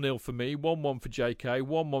draw. 0-0 for me, 1-1 for JK,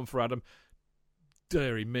 1-1 for Adam.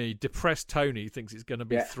 Deary me, depressed Tony thinks it's going to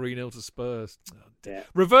be 3-0 to Spurs.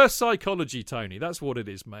 Reverse psychology, Tony. That's what it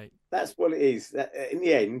is, mate. That's what it is. In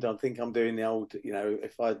the end, I think I'm doing the old.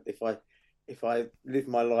 If I live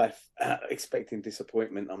my life expecting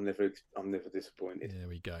disappointment, I'm never disappointed. There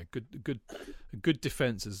we go. Good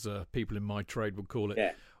defence, as people in my trade would call it.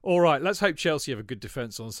 Yeah. All right, let's hope Chelsea have a good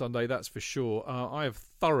defence on Sunday, that's for sure. I have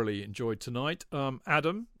thoroughly enjoyed tonight.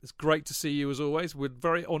 Adam, it's great to see you as always. We're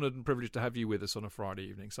very honoured and privileged to have you with us on a Friday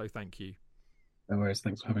evening, so thank you. No worries,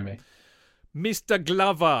 thanks for having me. Mr.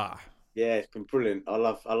 Glover. Yeah, it's been brilliant. I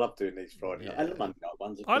love doing these Fridays and the Monday night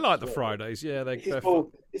ones. I like the Fridays. Yeah, this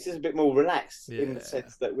is a bit more relaxed in the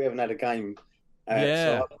sense that we haven't had a game.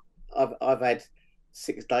 So I've had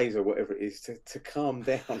 6 days or whatever it is to calm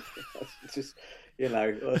down. Just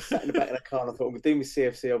I was sat in the back of the car and I thought, I'm doing my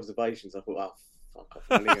CFC observations. I thought, oh fuck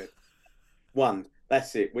off. One,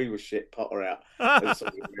 that's it. We were shit. Potter out.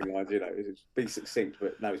 Be succinct,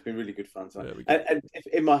 but no, it's been really good fun. And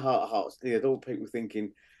in my heart of hearts, all people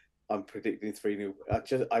thinking I'm predicting 3-0.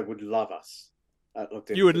 I would love us.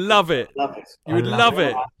 You would love it. You would love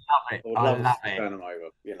it. I would love us to turn them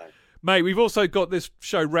over. Mate, we've also got this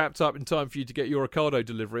show wrapped up in time for you to get your Ocado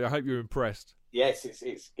delivery. I hope you're impressed. Yes,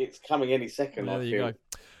 it's coming any second. There you go.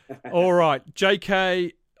 All right,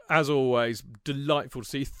 JK, as always, delightful to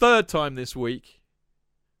see you. 3rd time this week.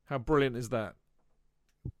 How brilliant is that?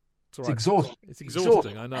 It's exhausting. It's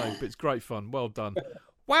exhausting, I know, but it's great fun. Well done.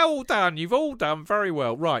 Well done. You've all done very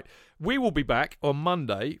well. Right. We will be back on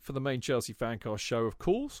Monday for the main Chelsea Fancast show, of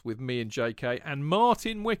course, with me and JK and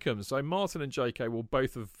Martin Wickham. So Martin and JK will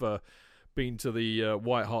both have been to the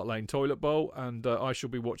White Hart Lane toilet bowl, and I shall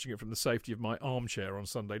be watching it from the safety of my armchair on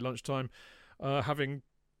Sunday lunchtime. Having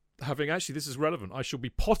actually, this is relevant, I shall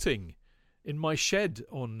be potting in my shed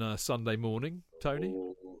on Sunday morning, Tony.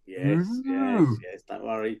 Ooh, yes. Don't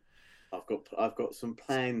worry. I've got some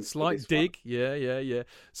plans. Slight dig, yeah.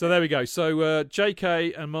 So there we go. So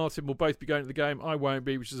JK and Martin will both be going to the game. I won't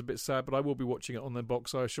be, which is a bit sad, but I will be watching it on their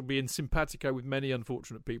box. So I shall be in simpatico with many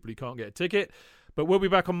unfortunate people who can't get a ticket. But we'll be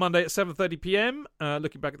back on Monday at 7:30 p.m.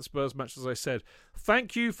 Looking back at the Spurs match, as I said.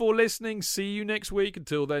 Thank you for listening. See you next week.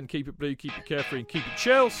 Until then, keep it blue, keep it carefree, and keep it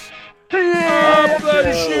Chelsea.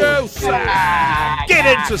 Chelsea!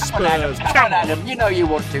 Get into Spurs. Come on, Adam. You know you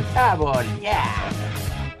want to. Come on, yeah.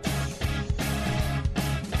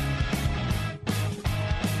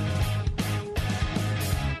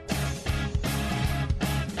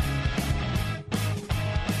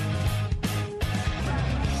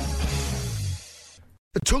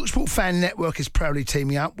 The TalkSport Fan Network is proudly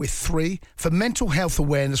teaming up with 3 for Mental Health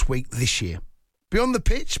Awareness Week this year. Beyond the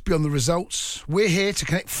pitch, beyond the results, we're here to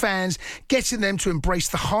connect fans, getting them to embrace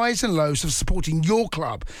the highs and lows of supporting your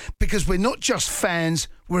club, because we're not just fans,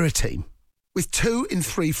 we're a team. With 2 in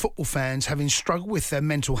 3 football fans having struggled with their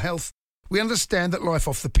mental health, we understand that life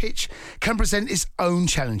off the pitch can present its own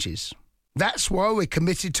challenges. That's why we're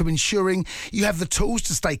committed to ensuring you have the tools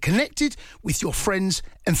to stay connected with your friends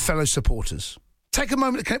and fellow supporters. Take a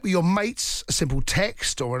moment to connect with your mates. A simple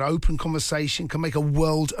text or an open conversation can make a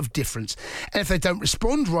world of difference. And if they don't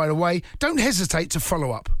respond right away, don't hesitate to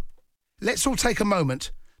follow up. Let's all take a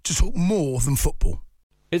moment to talk more than football.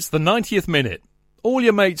 It's the 90th minute. All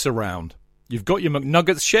your mates around. You've got your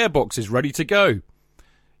McNuggets share boxes ready to go.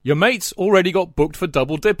 Your mates already got booked for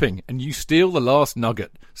double dipping, and you steal the last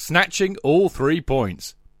nugget, snatching all 3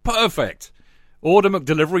 points. Perfect. Order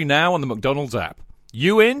McDelivery now on the McDonald's app.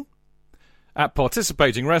 You in? At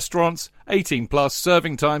participating restaurants, 18+,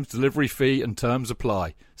 serving times, delivery fee and terms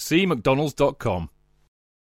apply. See mcdonalds.com.